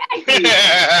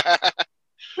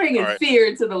 Bringing fear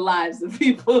into the lives of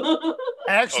people.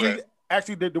 Actually,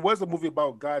 there was a movie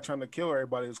about God trying to kill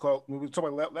everybody. It's called. We were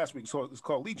talking about last week. So it's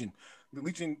called Legion. The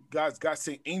Legion, God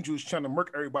sent angels trying to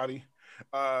murk everybody.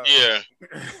 That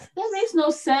makes no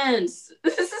sense.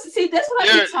 See, that's what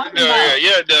I've been talking about.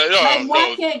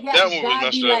 Why can't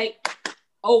God be like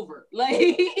over? Like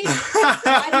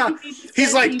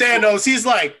he's like Thanos. He's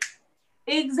like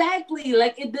exactly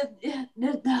like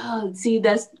it. See,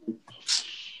 that's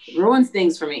ruins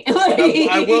things for me.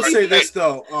 I will say this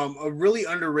though, a really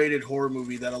underrated horror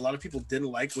movie that a lot of people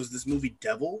didn't like was this movie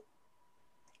Devil.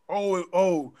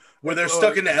 Oh, where they're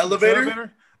stuck in the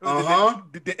elevator.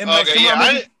 The M. Night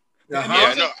Shyamalan movie?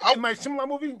 M. Night Shyamalan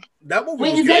movie? That movie.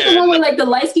 Wait, is that the one where like the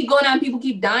lights keep going out and people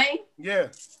keep dying? Yeah.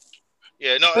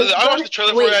 Yeah, no, I watched the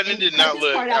trailer for that and it did not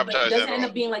look appetizing. Doesn't end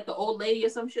up being like the old lady or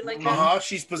some shit like that?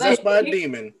 She's possessed by a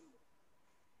demon.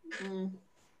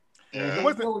 Yeah.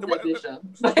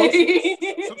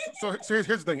 So here's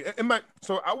the thing. I'm not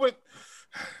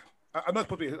supposed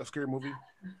to be a scary movie.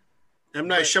 M.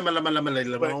 Night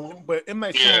Shyamalan. But M.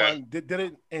 Night Shyamalan did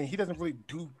it, and he doesn't really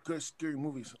do good scary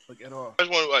movies like at all. I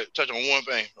just want to touch on one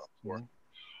thing.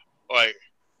 Like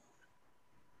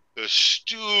the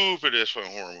stupidest fucking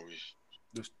horror movies.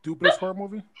 The stupidest horror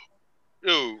movie?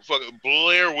 Dude, fucking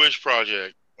Blair Witch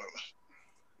Project.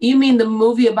 You mean the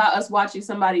movie about us watching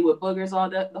somebody with boogers all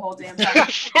the whole damn time?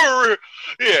 For real.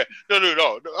 Yeah.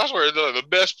 No. I swear, the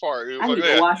best part. I need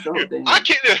to watch the whole thing. I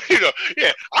kicked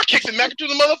the Mac into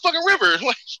the motherfucking river.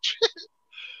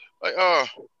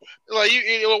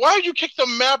 Why would you kick the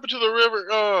map into the river?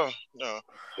 No.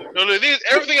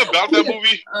 Everything about that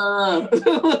movie.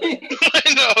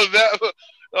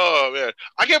 Oh man,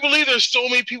 I can't believe there's so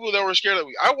many people that were scared of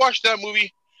me. I watched that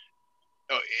movie,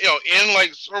 in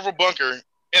like sort of a bunker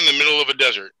in the middle of a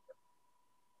desert,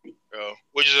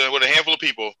 which is with a handful of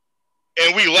people,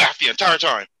 and we laughed the entire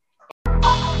time.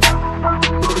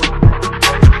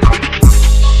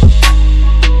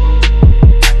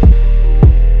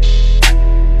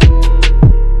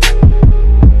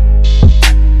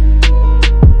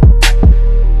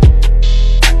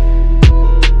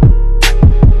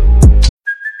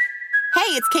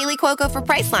 Hey, it's Kaylee Cuoco for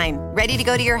Priceline. Ready to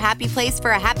go to your happy place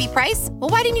for a happy price? Well,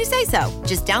 why didn't you say so?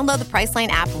 Just download the Priceline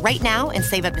app right now and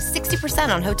save up to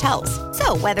 60% on hotels.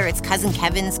 So whether it's Cousin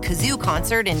Kevin's Kazoo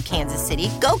Concert in Kansas City,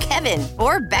 go Kevin,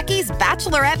 or Becky's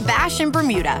Bachelorette Bash in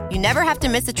Bermuda, you never have to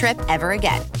miss a trip ever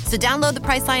again. So download the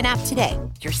Priceline app today.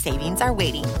 Your savings are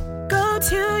waiting. Go to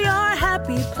your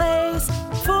happy place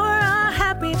for a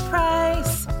happy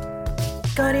price.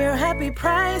 Go to your happy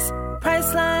price,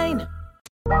 Priceline.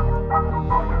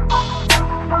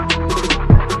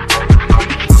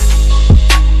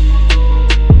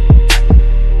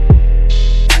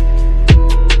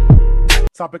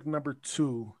 Topic number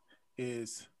 2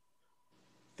 is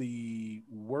the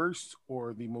worst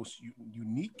or the most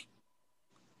unique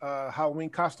Halloween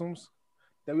costumes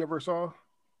that we ever saw.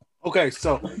 Okay,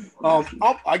 so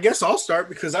I guess I'll start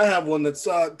because I have one that's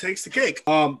takes the cake.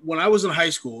 When I was in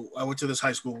high school, I went to this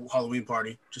high school Halloween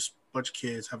party, just a bunch of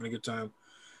kids having a good time.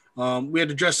 We had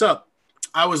to dress up.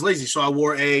 I was lazy, so I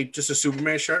wore just a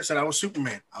Superman shirt. Said I was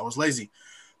Superman. I was lazy.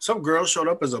 Some girl showed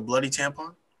up as a bloody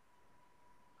tampon.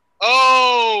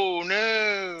 Oh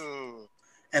no!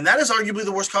 And that is arguably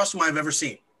the worst costume I've ever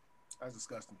seen. That's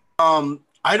disgusting.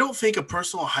 I don't think a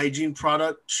personal hygiene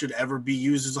product should ever be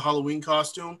used as a Halloween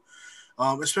costume,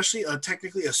 especially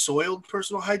technically a soiled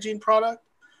personal hygiene product.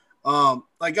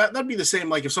 That'd be the same.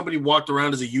 Like if somebody walked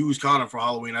around as a used condom for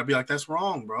Halloween, I'd be like, that's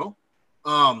wrong, bro.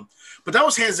 But that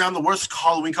was hands down the worst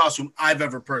Halloween costume I've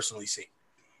ever personally seen.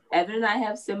 Evan and I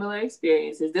have similar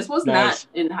experiences. This was not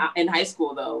in high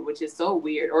school though, which is so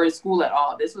weird, or in school at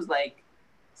all. This was like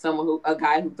a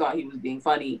guy who thought he was being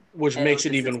funny, which makes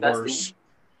it even worse.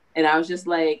 And I was just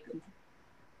like,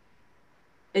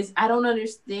 I don't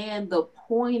understand the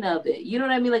point of it. You know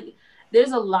what I mean? Like,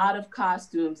 there's a lot of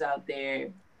costumes out there,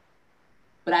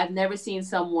 but I've never seen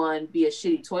someone be a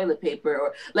shitty toilet paper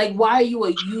or like, why are you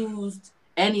a used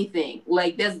anything?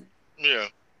 Like, like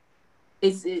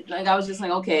I was just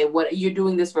like, okay, what you're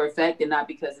doing this for effect and not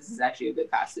because this is actually a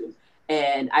good costume.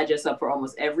 And I dress up for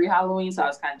almost every Halloween, so I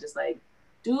was kind of just like,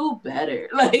 do better.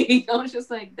 Like, I was just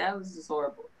like, that was just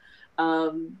horrible.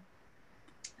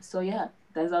 So yeah,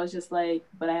 I was just like,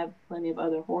 but I have plenty of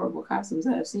other horrible costumes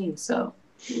that I've seen. So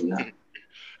yeah.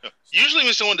 Usually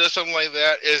when someone does something like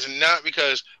that, it's not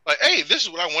because like, hey, this is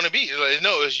what I want to be. Like,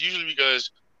 no, it's usually because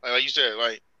like you said,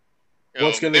 like, you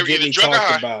What's know, going to get me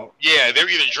talked about? Yeah, they're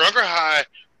either drunk or high.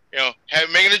 You know,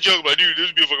 making a joke like, dude, this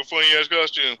would be a fucking funny ass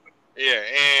costume. Yeah,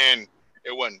 and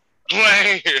it wasn't.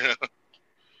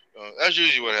 That's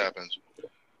usually what happens.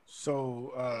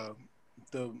 So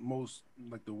the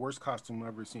worst costume I've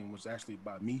ever seen was actually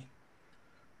by me.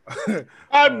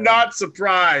 I'm not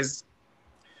surprised.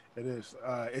 It is.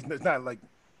 It's not like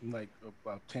a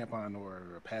tampon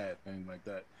or a pad, anything like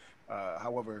that.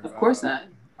 However, of course not.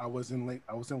 I was in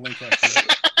Lancaster.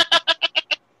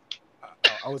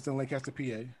 I was in Lancaster,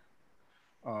 PA,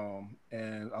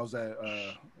 and I was at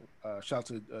shout out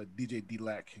to DJ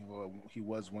D-Lac. He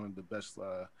was one of the best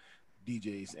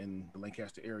DJs in the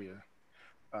Lancaster area,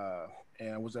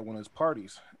 and I was at one of his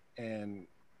parties, and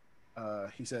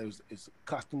he said it's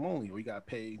costume only, or you gotta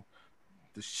pay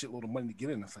the shitload of money to get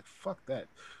in. I was like, fuck that.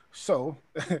 So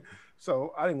I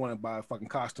didn't want to buy a fucking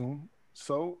costume.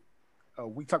 So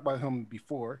we talked about him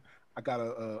before. I got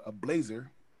a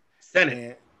blazer.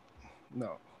 Senate.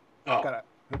 No. Oh.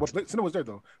 Senate was there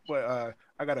though. But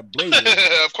I got a blazer.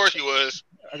 Of course he was.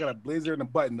 I got a blazer and a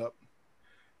button up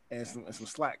and some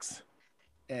slacks.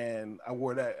 And I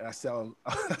wore that and I said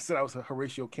I was a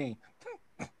Horatio Kane.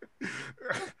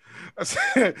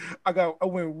 I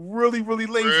went really, really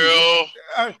lazy.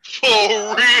 For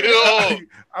real.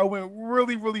 I went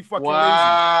really, really fucking lazy.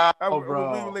 I went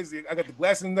really lazy. I got the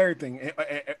glasses and everything. And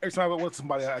every time I went with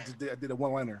somebody, I did a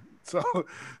one-liner.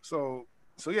 So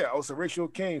yeah, I was a Horatio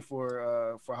Kane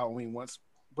for Halloween once.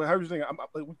 But how was the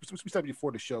thing? We said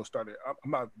before the show started.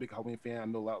 I'm not a big Halloween fan. I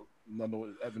know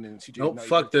Evan and CJ. Nope,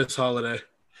 fuck this holiday.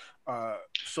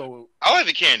 So I like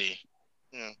the candy.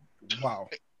 Yeah. Wow.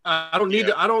 I don't need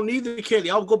the candy.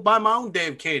 I'll go buy my own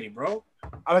damn candy, bro.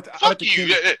 Fuck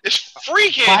you. It's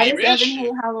free candy. Why does Evan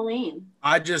hate Halloween?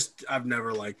 I've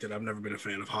never liked it. I've never been a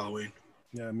fan of Halloween.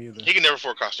 Yeah, me either. He can never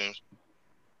afford costumes.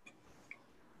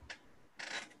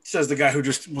 Says the guy who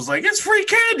just was like, it's free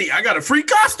candy. I got a free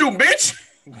costume, bitch.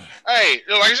 Hey,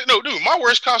 like I said, no, dude, my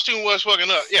worst costume was fucking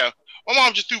yeah. My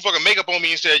mom just threw fucking makeup on me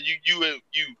and said, you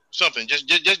something. Just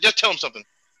tell him something.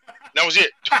 That was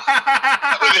it.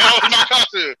 That was my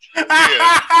costume.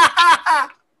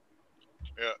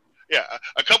 Yeah.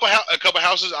 A couple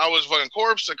houses I was fucking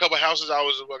corpse. A couple houses I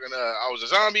was fucking I was a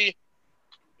zombie.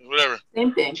 Whatever.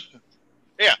 Same thing.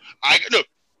 Yeah. I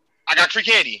got free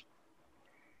candy.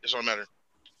 That's all that matters.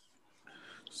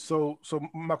 So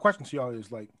my question to y'all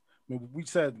is like, I mean, we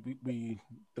said we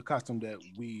the costume that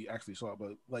we actually saw,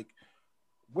 but like,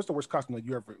 what's the worst costume that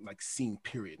you ever like seen?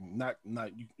 Period. Not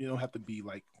you don't have to be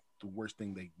like the worst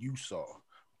thing that you saw,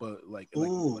 but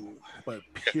but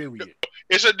period.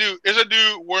 It's a dude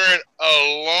wearing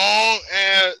a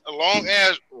long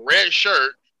ass red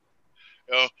shirt.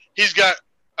 He's got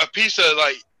a piece of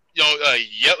like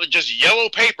yellow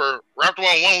paper wrapped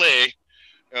around one leg.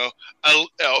 And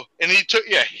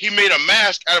he made a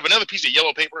mask out of another piece of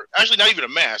yellow paper. Actually, not even a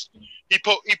mask. He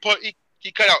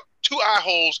cut out 2 eye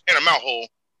holes and a mouth hole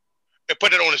and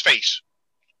put it on his face.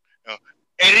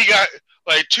 And he got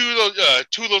like two of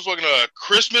those fucking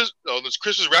those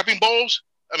Christmas wrapping bowls.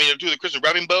 I mean, 2 of the Christmas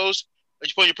wrapping bows that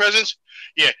you put in your presents.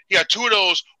 Yeah, he got 2 of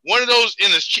those. One of those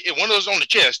one of those on the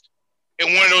chest,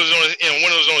 and one of those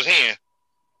on his hand.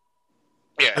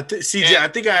 Yeah, CJ, I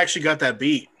think I actually got that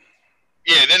beat.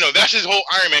 Yeah, no, that's his whole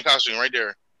Iron Man costume right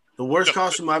there. The worst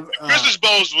costume I've. Christmas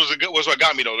bows was what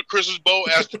got me though. The Christmas bow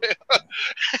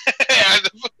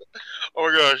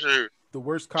oh my gosh, dude. The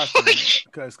worst costume,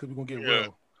 because we're gonna get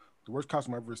real. The worst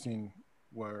costume I've ever seen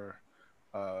were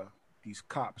these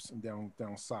cops down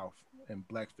south in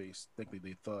blackface, thinking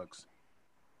they thugs.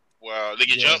 Wow, they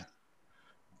get jumped.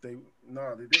 They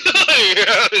didn't.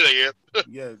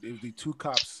 Yeah, it was the 2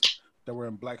 cops that were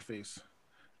in blackface.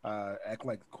 Act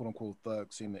like quote unquote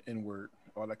thugs, saying the N-word,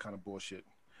 all that kind of bullshit.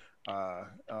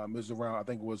 It was around, I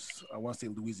think it was, I want to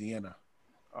say Louisiana.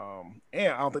 And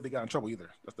I don't think they got in trouble either.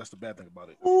 That's the bad thing about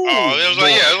it. Ooh, it was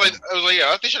like, I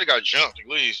think they should have got jumped at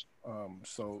least.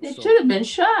 They should have been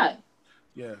shot.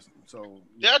 Yeah, so.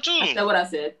 Yeah, too. I said what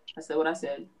I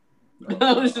said.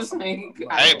 I was just like,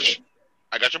 I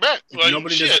got your back. Like,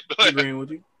 nobody shit. agreeing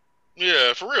with you.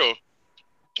 Yeah, for real.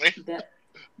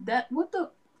 That what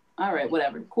the. All right,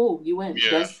 whatever. Cool, you win.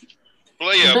 Yeah.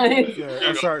 Well, yeah.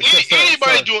 I'm sorry.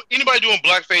 Anybody doing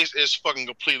blackface is fucking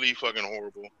completely fucking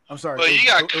horrible. I'm sorry. But you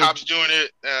got cops doing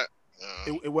it.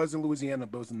 It was in Louisiana,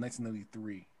 but it was in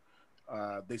 1993.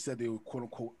 They said they were quote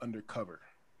unquote undercover.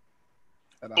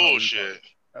 Bullshit.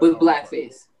 With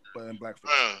blackface. But in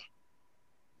blackface.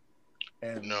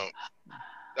 And no,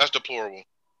 that's deplorable.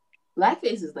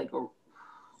 Blackface is like a.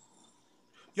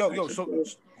 So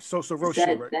real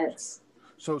shit, right? That's.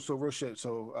 So real shit.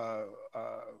 So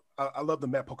I love the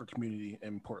Mad Poker community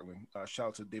in Portland. Shout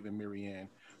out to David and Marianne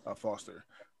Foster.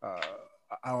 I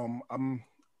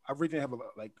really didn't have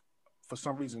for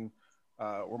some reason,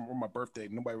 on my birthday,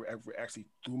 nobody ever actually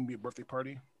threw me a birthday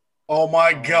party. Oh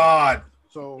my God!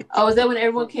 So is that when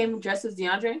everyone came dressed as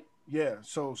DeAndre? Yeah.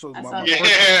 So my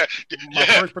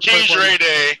first King Dre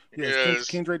Day. Yes,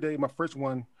 King Dre Day. My first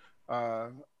one.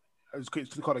 It's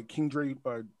called a King Dre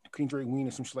Ween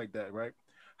or some shit like that, right?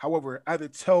 However, I had to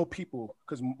tell people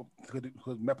because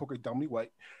Mad Poker Dominique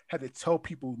White had to tell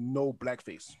people no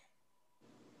blackface.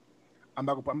 I'm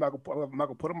not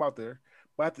gonna put them out there,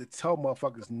 but I had to tell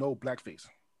motherfuckers no blackface.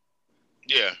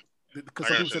 Yeah, because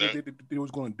some people said they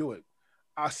was going to do it.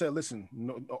 I said, listen,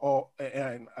 and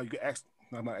you can ask.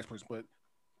 I'm not an expert, but if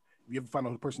you ever find out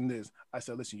who the person is, I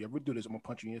said, listen, you ever do this, I'm gonna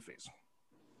punch you in your face.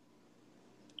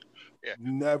 Yeah,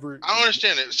 never. I don't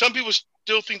understand it. Some people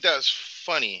still think that's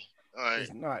funny.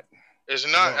 It's not. It's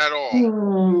not at all.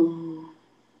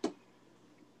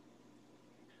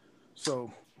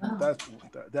 So that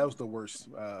was the worst.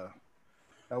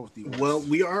 That was the worst. Well,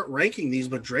 we aren't ranking these,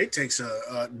 but Drake takes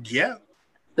the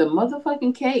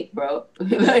motherfucking cake, bro.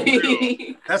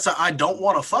 That's I don't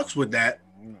want to fucks with that.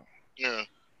 Yeah.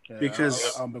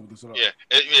 Because I'll make this up. Yeah.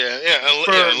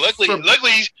 Luckily,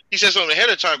 he said something ahead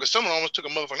of time because someone almost took a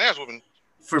motherfucking ass whooping.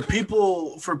 For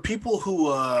people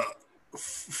who,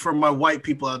 for my white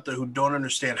people out there who don't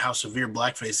understand how severe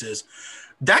blackface is,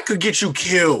 that could get you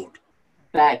killed.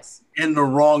 Facts. In the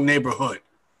wrong neighborhood.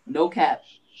 No cap.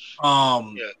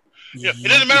 Yeah. It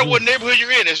doesn't matter what neighborhood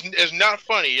you're in. It's not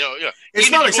funny.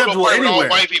 It's not acceptable anywhere. All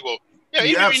white people. Yeah,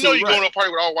 even if you know you're going to a party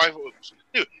with all white people,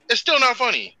 dude, it's still not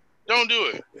funny. Don't do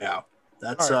it. Yeah,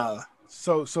 that's right.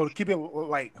 So to keep it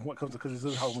light, because this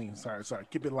is Halloween. Sorry,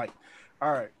 keep it light.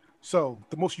 All right. So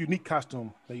the most unique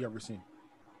costume that you ever seen?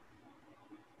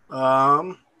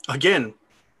 Again,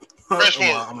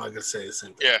 Transformer. I'm not gonna say the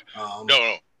same thing. Yeah.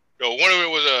 No. One of it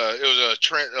was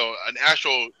an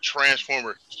actual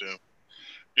Transformer costume.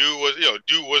 Dude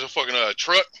was a fucking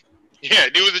truck. Yeah,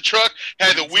 dude was a truck,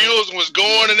 had the wheels and was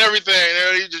going and everything.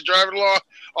 He just driving along.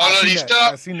 All of these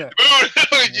stuff. I seen that. He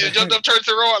just jumped up, turned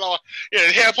to the road.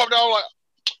 His hand popped out. Like,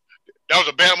 that was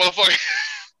a bad motherfucker.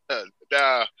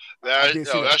 That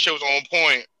shit was on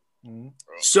point. Mm-hmm.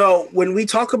 So when we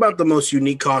talk about the most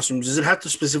unique costumes, does it have to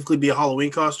specifically be a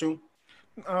Halloween costume?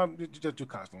 Just do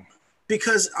costume.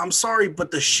 Because I'm sorry, but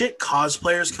the shit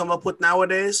cosplayers come up with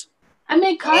nowadays. I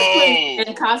mean, cosplay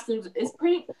and costumes is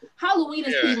pretty. Halloween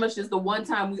is pretty much just the one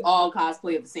time we all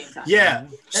cosplay at the same time. Yeah.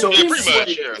 So pretty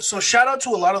much. Yeah. So shout out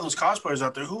to a lot of those cosplayers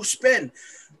out there who spend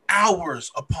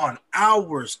hours upon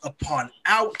hours.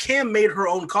 Cam made her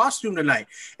own costume tonight,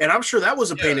 and I'm sure that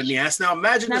was a pain in the ass. Now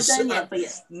imagine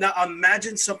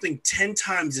imagine something 10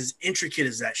 times as intricate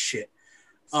as that shit.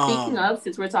 Speaking of,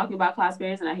 since we're talking about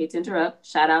cosplayers, and I hate to interrupt,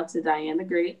 shout out to Diane the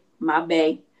Great, my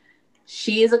bae.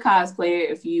 She is a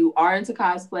cosplayer. If you are into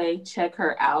cosplay, check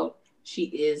her out. She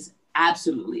is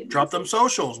absolutely amazing. Drop them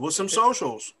socials. What's some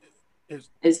socials?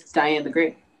 It's Diane the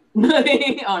Great on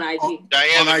IG.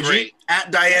 Diane the Great. At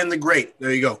Diane the Great.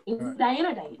 There you go. Is it Diane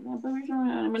or Diane? I'm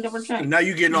gonna double check. Now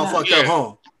you're getting all fucked up,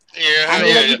 huh?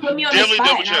 Yeah. You put me on the spot, and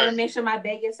I want to make sure my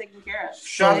bag gets taken care of.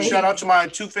 Shout out to my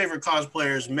two favorite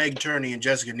cosplayers, Meg Turney and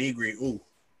Jessica Negri. Ooh.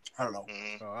 I don't know.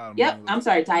 Yep. I'm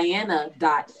sorry.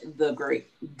 Diana.the.great.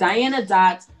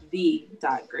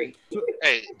 Diana.the.great.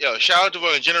 Hey, shout out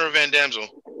to Jennifer Van Damsel.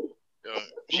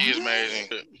 She is amazing.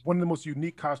 One of the most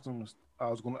unique costumes I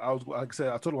was like I said,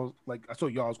 I told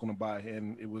y'all I was gonna buy,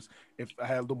 and it was, if I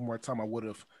had a little more time I would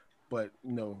have, but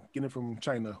getting it from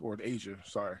China or Asia,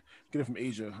 getting it from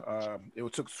Asia,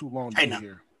 it took too long to get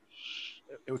here.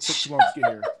 It took too long to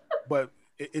get here, but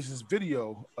it's this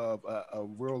video of a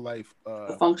real life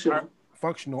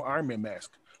functional Iron Man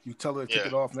mask. You tell her to take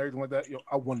it off and everything like that.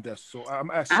 I wanted that, so I'm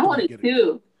asking. I wanted it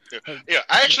too. Yeah,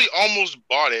 I actually almost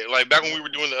bought it. Like back when we were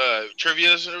doing the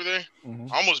trivias and everything,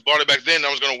 I almost bought it back then. I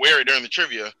was gonna wear it during the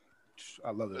trivia. I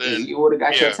love it. Then, you would have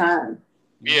got your time.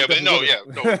 Yeah, but no,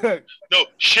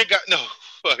 shit got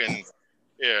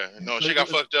shit got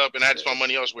fucked up, and I had to spend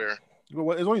money elsewhere.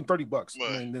 Well, it's only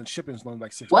 $30, and then shipping's only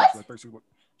like $6. What? Like $36.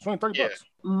 It's only $30.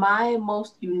 My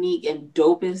most unique and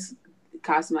dopest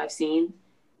costume I've seen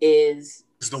is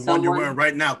the one you're wearing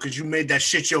right now, because you made that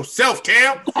shit yourself,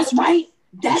 Cam. That's right.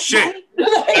 That's shit.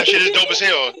 Right. That shit is dope as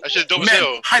hell. That shit is dope as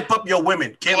hell. Hype up your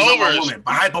women. Cam's not my woman,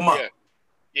 but hype them up.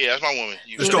 Yeah, that's my woman.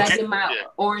 Let's go. Back in my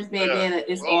orange bandana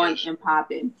is on and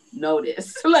popping.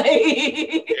 Notice,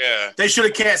 like, they should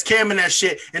have cast Cam in that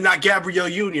shit and not Gabrielle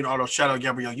Union. Although shout out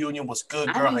Gabrielle Union was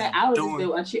good, girl.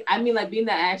 I mean, like being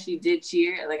that I actually did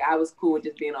cheer, like I was cool with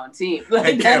just being on team.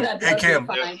 Like hey Cam,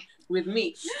 fine with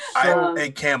me.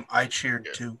 Hey Cam, I cheered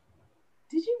too.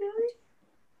 Did you really?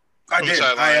 I did.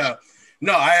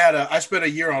 I spent a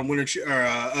year on winter cheer.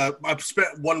 I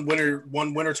spent one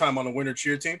winter time on a winter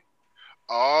cheer team.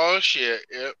 Oh shit!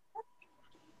 Yep.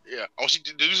 Yeah, I want you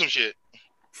to do some shit.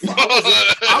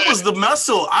 I was the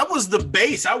muscle. I was the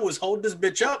base. I was holding this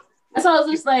bitch up. So I was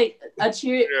just like a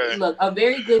cheer. Yeah. Look, a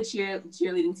very good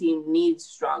cheerleading team needs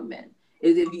strong men.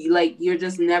 You're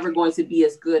just never going to be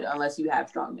as good unless you have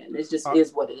strong men. It just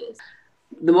is what it is.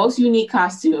 The most unique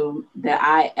costume that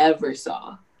I ever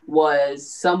saw was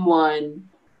someone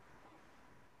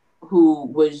who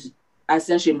was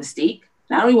essentially Mystique.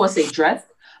 Now, I don't even want to say dressed,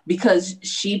 because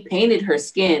she painted her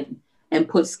skin and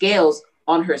put scales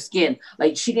on her skin.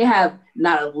 Like, she didn't have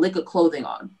not a lick of clothing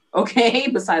on, okay?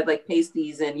 Besides, like,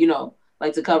 pasties and,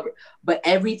 like, to cover. But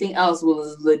everything else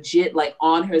was legit, like,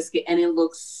 on her skin. And it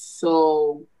looked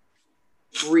so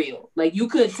real. Like, you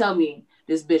couldn't tell me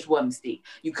this bitch wasn't Mystique.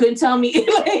 You couldn't tell me,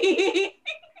 like,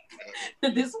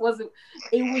 that this wasn't.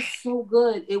 It was so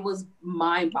good. It was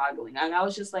mind-boggling. I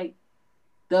was just like,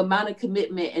 the amount of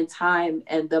commitment and time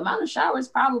and the amount of showers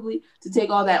probably to take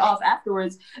all that off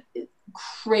afterwards,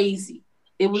 crazy.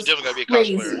 It was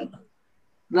crazy.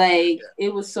 Like,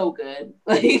 it was so good.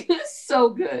 Like,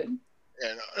 so good.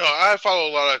 Yeah, no, I follow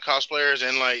a lot of cosplayers,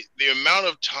 and like the amount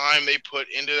of time they put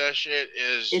into that shit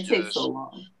takes so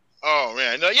long. Oh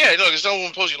man, because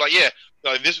someone posted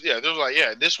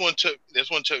this one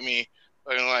took me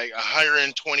like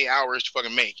 120 hours to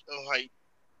fucking make. I'm like,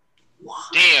 wow.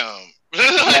 Damn.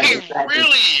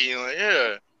 Really? Like,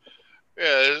 yeah.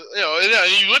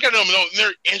 You look at them and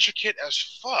they're intricate as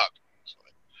fuck.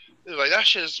 It's like that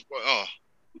shit's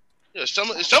some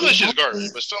of the shit's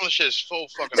garbage, but some of the shit is so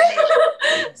fucking amazing.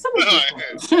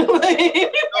 There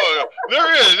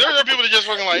are people that just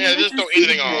fucking like, just throw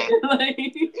anything on.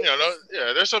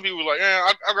 There's some people like,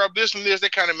 I grab this and this,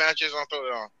 that kind of matches, I'll throw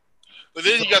it on. But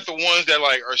then you got the ones that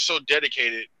like are so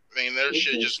dedicated. I mean, their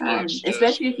shit just looks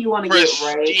especially if you want to get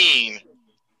pristine. Right.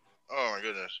 Oh my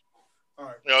goodness! All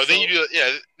right. Then you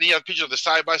have pictures of the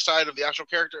side by side of the actual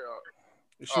character.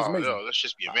 She's amazing. No, that's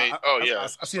just be amazing. I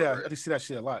see that. I see that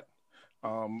shit a lot.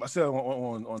 I see it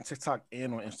on TikTok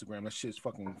and on Instagram. That shit's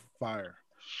fucking fire.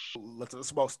 Let's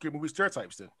about scary movie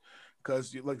stereotypes then,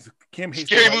 because like Kim hates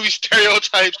scary movie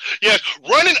stereotypes. Yes,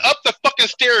 running up the fucking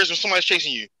stairs when somebody's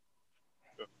chasing you.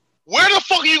 Where the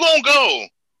fuck are you gonna go?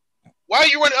 Why are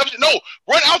you running up? No,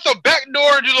 run out the back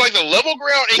door, do like the level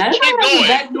ground, and keep going.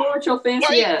 Back door with your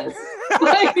fancy ass.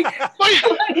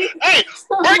 Hey,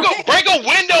 break a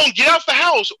window and get out the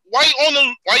house. Why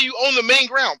you on the main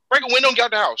ground? Break a window and get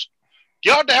out the house.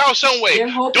 Get out the house some way.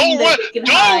 Don't run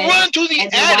to the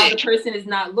attic. While the person is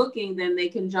not looking, then they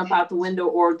can jump out the window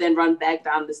or then run back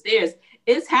down the stairs.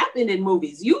 It's happened in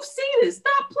movies. You've seen it.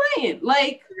 Stop playing.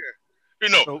 Like.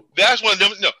 That's one of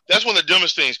them. No, that's one of the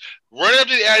dumbest things. Run up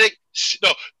to the attic.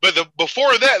 No, but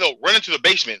before that, run into the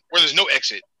basement where there's no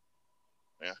exit.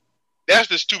 Yeah, that's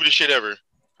the stupidest shit ever.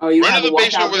 Oh, you run to the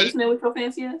basement with your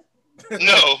fancy ass?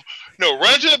 No,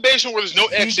 run to the basement where there's no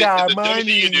exit. That's the dumbest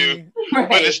thing you do. Right.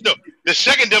 But the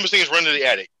second dumbest thing is run to the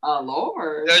attic. Oh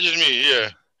Lord, that's just me.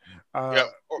 Yeah,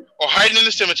 or hiding in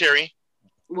the cemetery.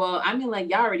 Well, I mean,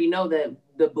 like y'all already know that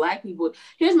the black people.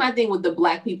 Here's my thing with the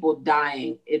black people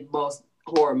dying in most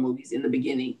horror movies in the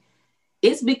beginning.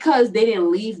 It's because they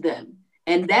didn't leave them,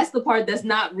 and that's the part that's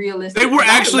not realistic. They were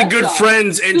actually good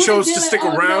friends and chose to stick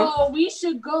around. No, we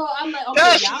should go. I'm like,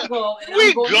 okay, y'all go.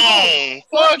 We gone.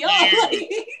 Fuck you.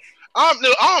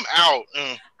 I'm out.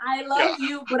 I love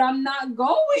you, but I'm not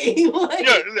going. Like,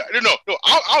 no.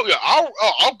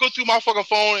 I'll go through my fucking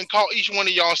phone and call each one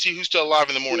of y'all and see who's still alive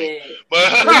in the morning. Yeah.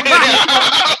 But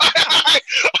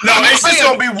no, it's just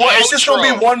gonna be one. It's just gonna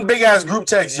be one big ass group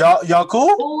text. Y'all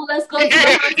cool? Oh, let's go to the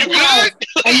haunted house.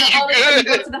 And then all of a sudden you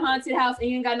go to the haunted house and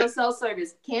you ain't got no cell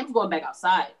service. Cam's going back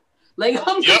outside. Like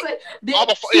I'm just like,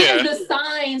 the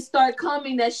signs start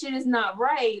coming that shit is not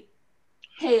right.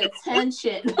 Pay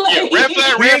attention. Red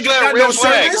flag. We ain't got no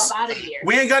service.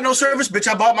 We ain't got no service, bitch.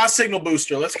 I bought my signal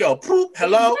booster. Let's go. Poop.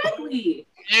 Hello. Exactly.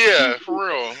 Yeah, for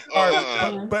real.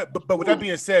 But with that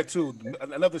being said, too,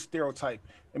 another stereotype.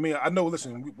 I mean, I know.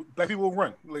 Listen, black people will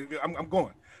run. Like, I'm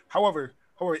going. However,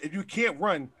 if you can't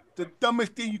run, the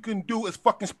dumbest thing you can do is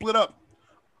fucking split up.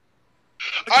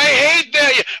 I hate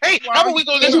that. Hey, how about we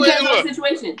go this way?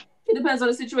 It depends on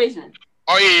the situation.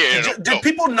 Oh yeah. Did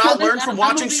people not learn from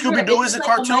watching Scooby Doo as a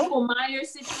cartoon? A Michael Myers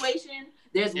situation.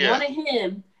 There's Yeah. one of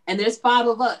him, and there's 5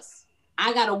 of us.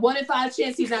 I got a 1 in 5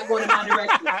 chance he's not going in my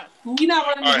direction. We not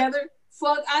running All right. together.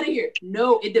 Fuck out of here.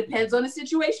 No, it depends on the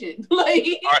situation.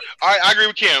 Like, All right, I agree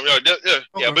with Cam. Yeah,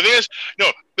 but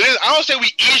then I don't say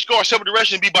we each go our separate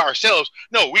direction and be by ourselves.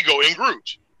 No, we go in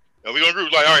groups. We go in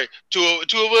groups. Like, all right, two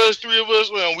of us, 3 of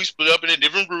us. Well, we split up into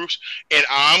different groups, and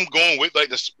I'm going with like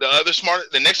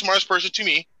the next smartest person to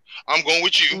me. I'm going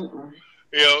with you.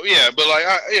 But like,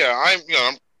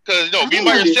 being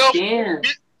by yourself.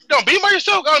 Being by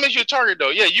yourself gotta make you a target though.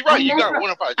 Yeah, you're right. You got 1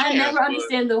 in 5 chance. I never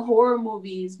understand the horror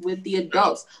movies with the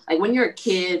adults. Like when you're a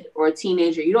kid or a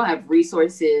teenager, you don't have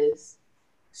resources,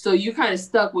 so you kind of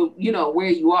stuck with where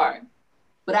you are.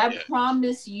 But I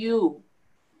promise you,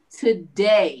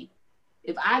 today,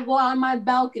 if I go out on my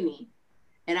balcony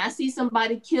and I see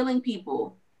somebody killing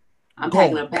people, I'm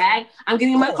packing a bag. I'm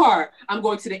getting in my car. I'm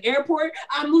going to the airport.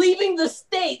 I'm leaving the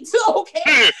state.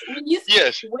 Okay.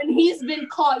 When he's been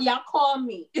caught, y'all call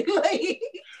me. just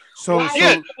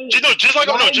like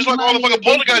all the fucking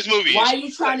Poltergeist movies. Why are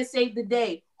you trying to save the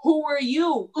day? Who are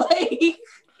you? Like.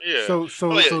 Yeah. No.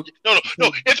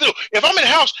 If I'm in the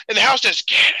house and the house says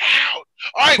get out,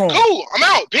 all right, cool. I'm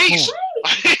out. Peace.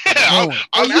 I'm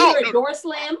out. Hear a door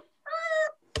slam,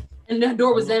 and the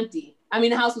door was empty. I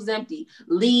mean, the house was empty.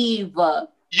 Leave.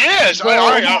 Yes. All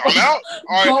right. I'm out.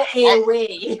 All right. Go away.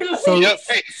 Hey, did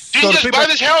you just buy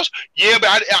this house? Yeah, but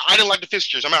I didn't like the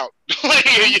fixtures. I'm out.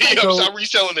 I'm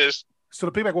reselling this. So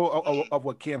the payback of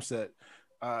what Cam said,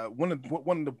 one of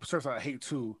the services I hate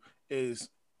too is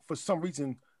for some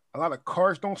reason a lot of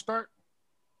cars don't start.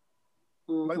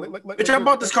 Bitch, I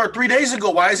bought this car 3 days ago.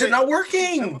 Why is it not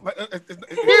working?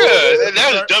 That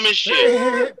was dumb as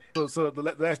shit. So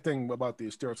the last thing about the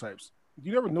stereotypes.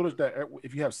 You ever notice that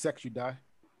if you have sex, you die?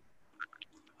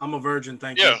 I'm a virgin,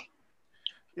 thank you.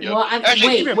 Yeah. Well,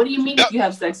 wait. What do you mean if you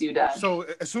have sex, you die? So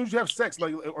as soon as you have sex,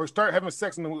 or start having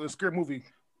sex in a scary movie,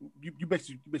 you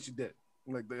basically dead.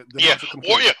 Like or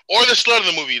the slut of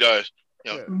the movie dies.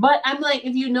 Yeah. But I'm like,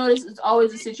 if you notice, it's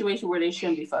always a situation where they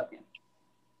shouldn't be fucking.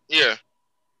 Yeah.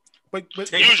 But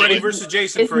take Freddy versus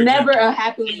Jason. It's never a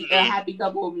happy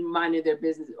couple minding their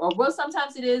business. Or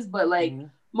sometimes it is, but like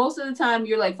most of the time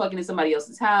you're like fucking in somebody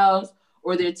else's house,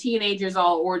 or they're teenagers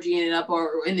all orgying it up,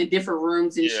 or in the different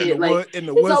rooms and shit. Like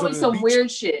it's always some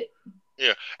weird shit.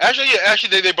 Yeah, actually,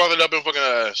 they brought it up in fucking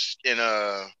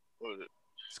what was it?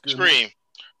 Scream.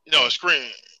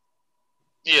 Scream.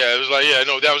 Yeah, it was like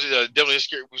that was definitely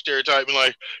a stereotype, and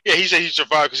like he said he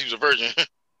survived because he was a virgin.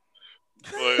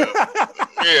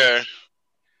 Yeah.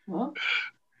 Well,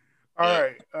 all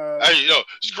right.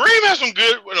 Scream has some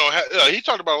good. He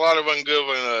talked about a lot of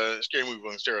good scary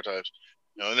movie stereotypes.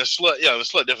 And the slut, the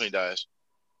slut definitely dies.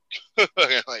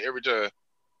 Like every time.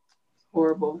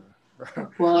 Horrible.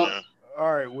 Well.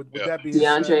 All right. With that being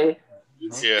DeAndre.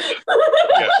 Yeah.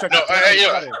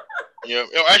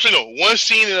 Actually, no. One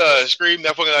scene in Scream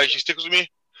that fucking actually sticks with me.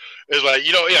 It's like,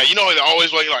 they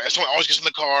always like someone always gets in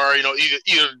the car,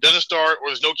 either doesn't start or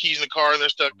there's no keys in the car and they're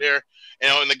stuck there.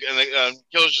 And the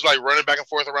killer's just like running back and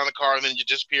forth around the car and then it just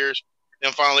disappears.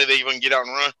 Then finally they even get out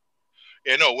and run.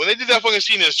 Yeah, no, when they did that fucking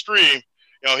scene in Scream,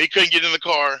 he couldn't get in the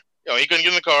car. He couldn't get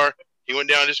in the car. He went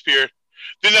down, disappeared.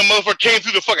 Then that motherfucker came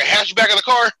through the fucking hatchback of the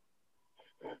car.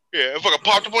 Yeah, and fucking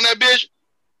popped up on that bitch.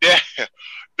 Yeah.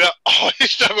 That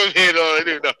always stuck with me.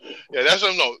 Yeah, that's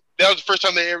something. No, that was the first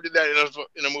time they ever did that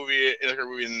in a movie.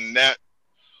 And that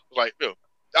was like,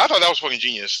 I thought that was fucking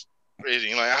genius,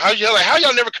 crazy. Like, how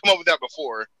y'all never come up with that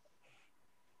before?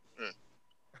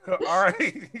 All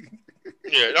right.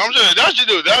 Yeah, that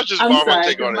was just my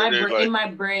take on it. In my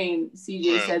brain,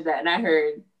 CJ said that, and I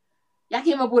heard y'all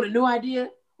came up with a new idea.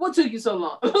 What took you so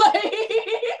long?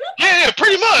 Yeah,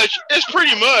 pretty much. It's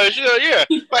pretty much. Yeah.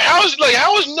 Like how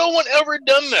has no one ever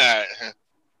done that?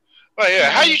 Like,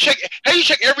 how you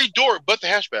check every door but the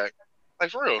hatchback? Like,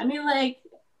 for real. I mean, like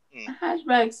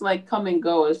hatchbacks like come and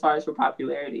go as far as for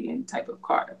popularity and type of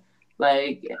car.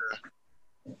 Like.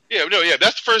 Yeah,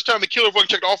 that's the first time the killer fucking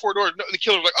checked all 4 doors. The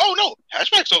killer was like, "Oh no,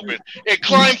 hatchback's open," and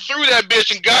climbed through that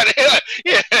bitch and got it.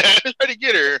 Yeah, trying to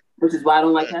get her. Which is why I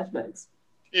don't like hatchbacks.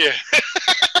 Yeah.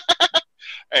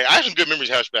 Hey, I have some good memories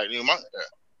of hatchback.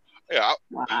 Wow.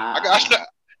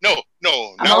 No,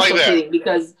 not like that. Kidding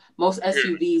because most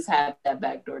SUVs have that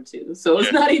back door too, so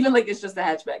it's not even like it's just a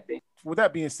hatchback thing. With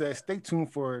that being said, stay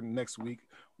tuned for next week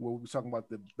where we'll be talking about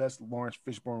the best Lawrence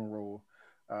Fishburne role,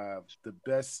 the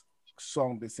best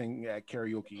song they sing at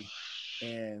karaoke,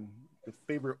 and the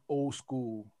favorite old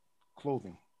school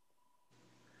clothing.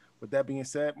 With that being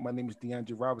said, my name is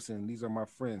DeAndre Robinson. These are my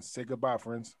friends. Say goodbye,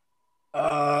 friends.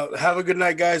 Have a good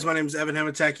night, guys. My name is Evan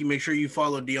Hamataki. Make sure you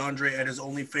follow DeAndre at his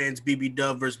OnlyFans, BB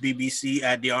Dub versus BBC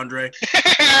at DeAndre.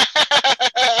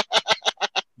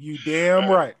 You damn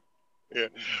right. Yeah.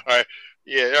 All right.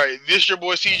 Yeah. All right. This your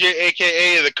boy CJ,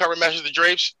 aka the Cover Master of the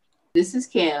Drapes. This is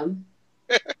Cam.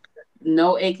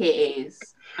 No AKAs.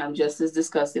 I'm just as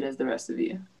disgusted as the rest of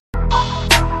you.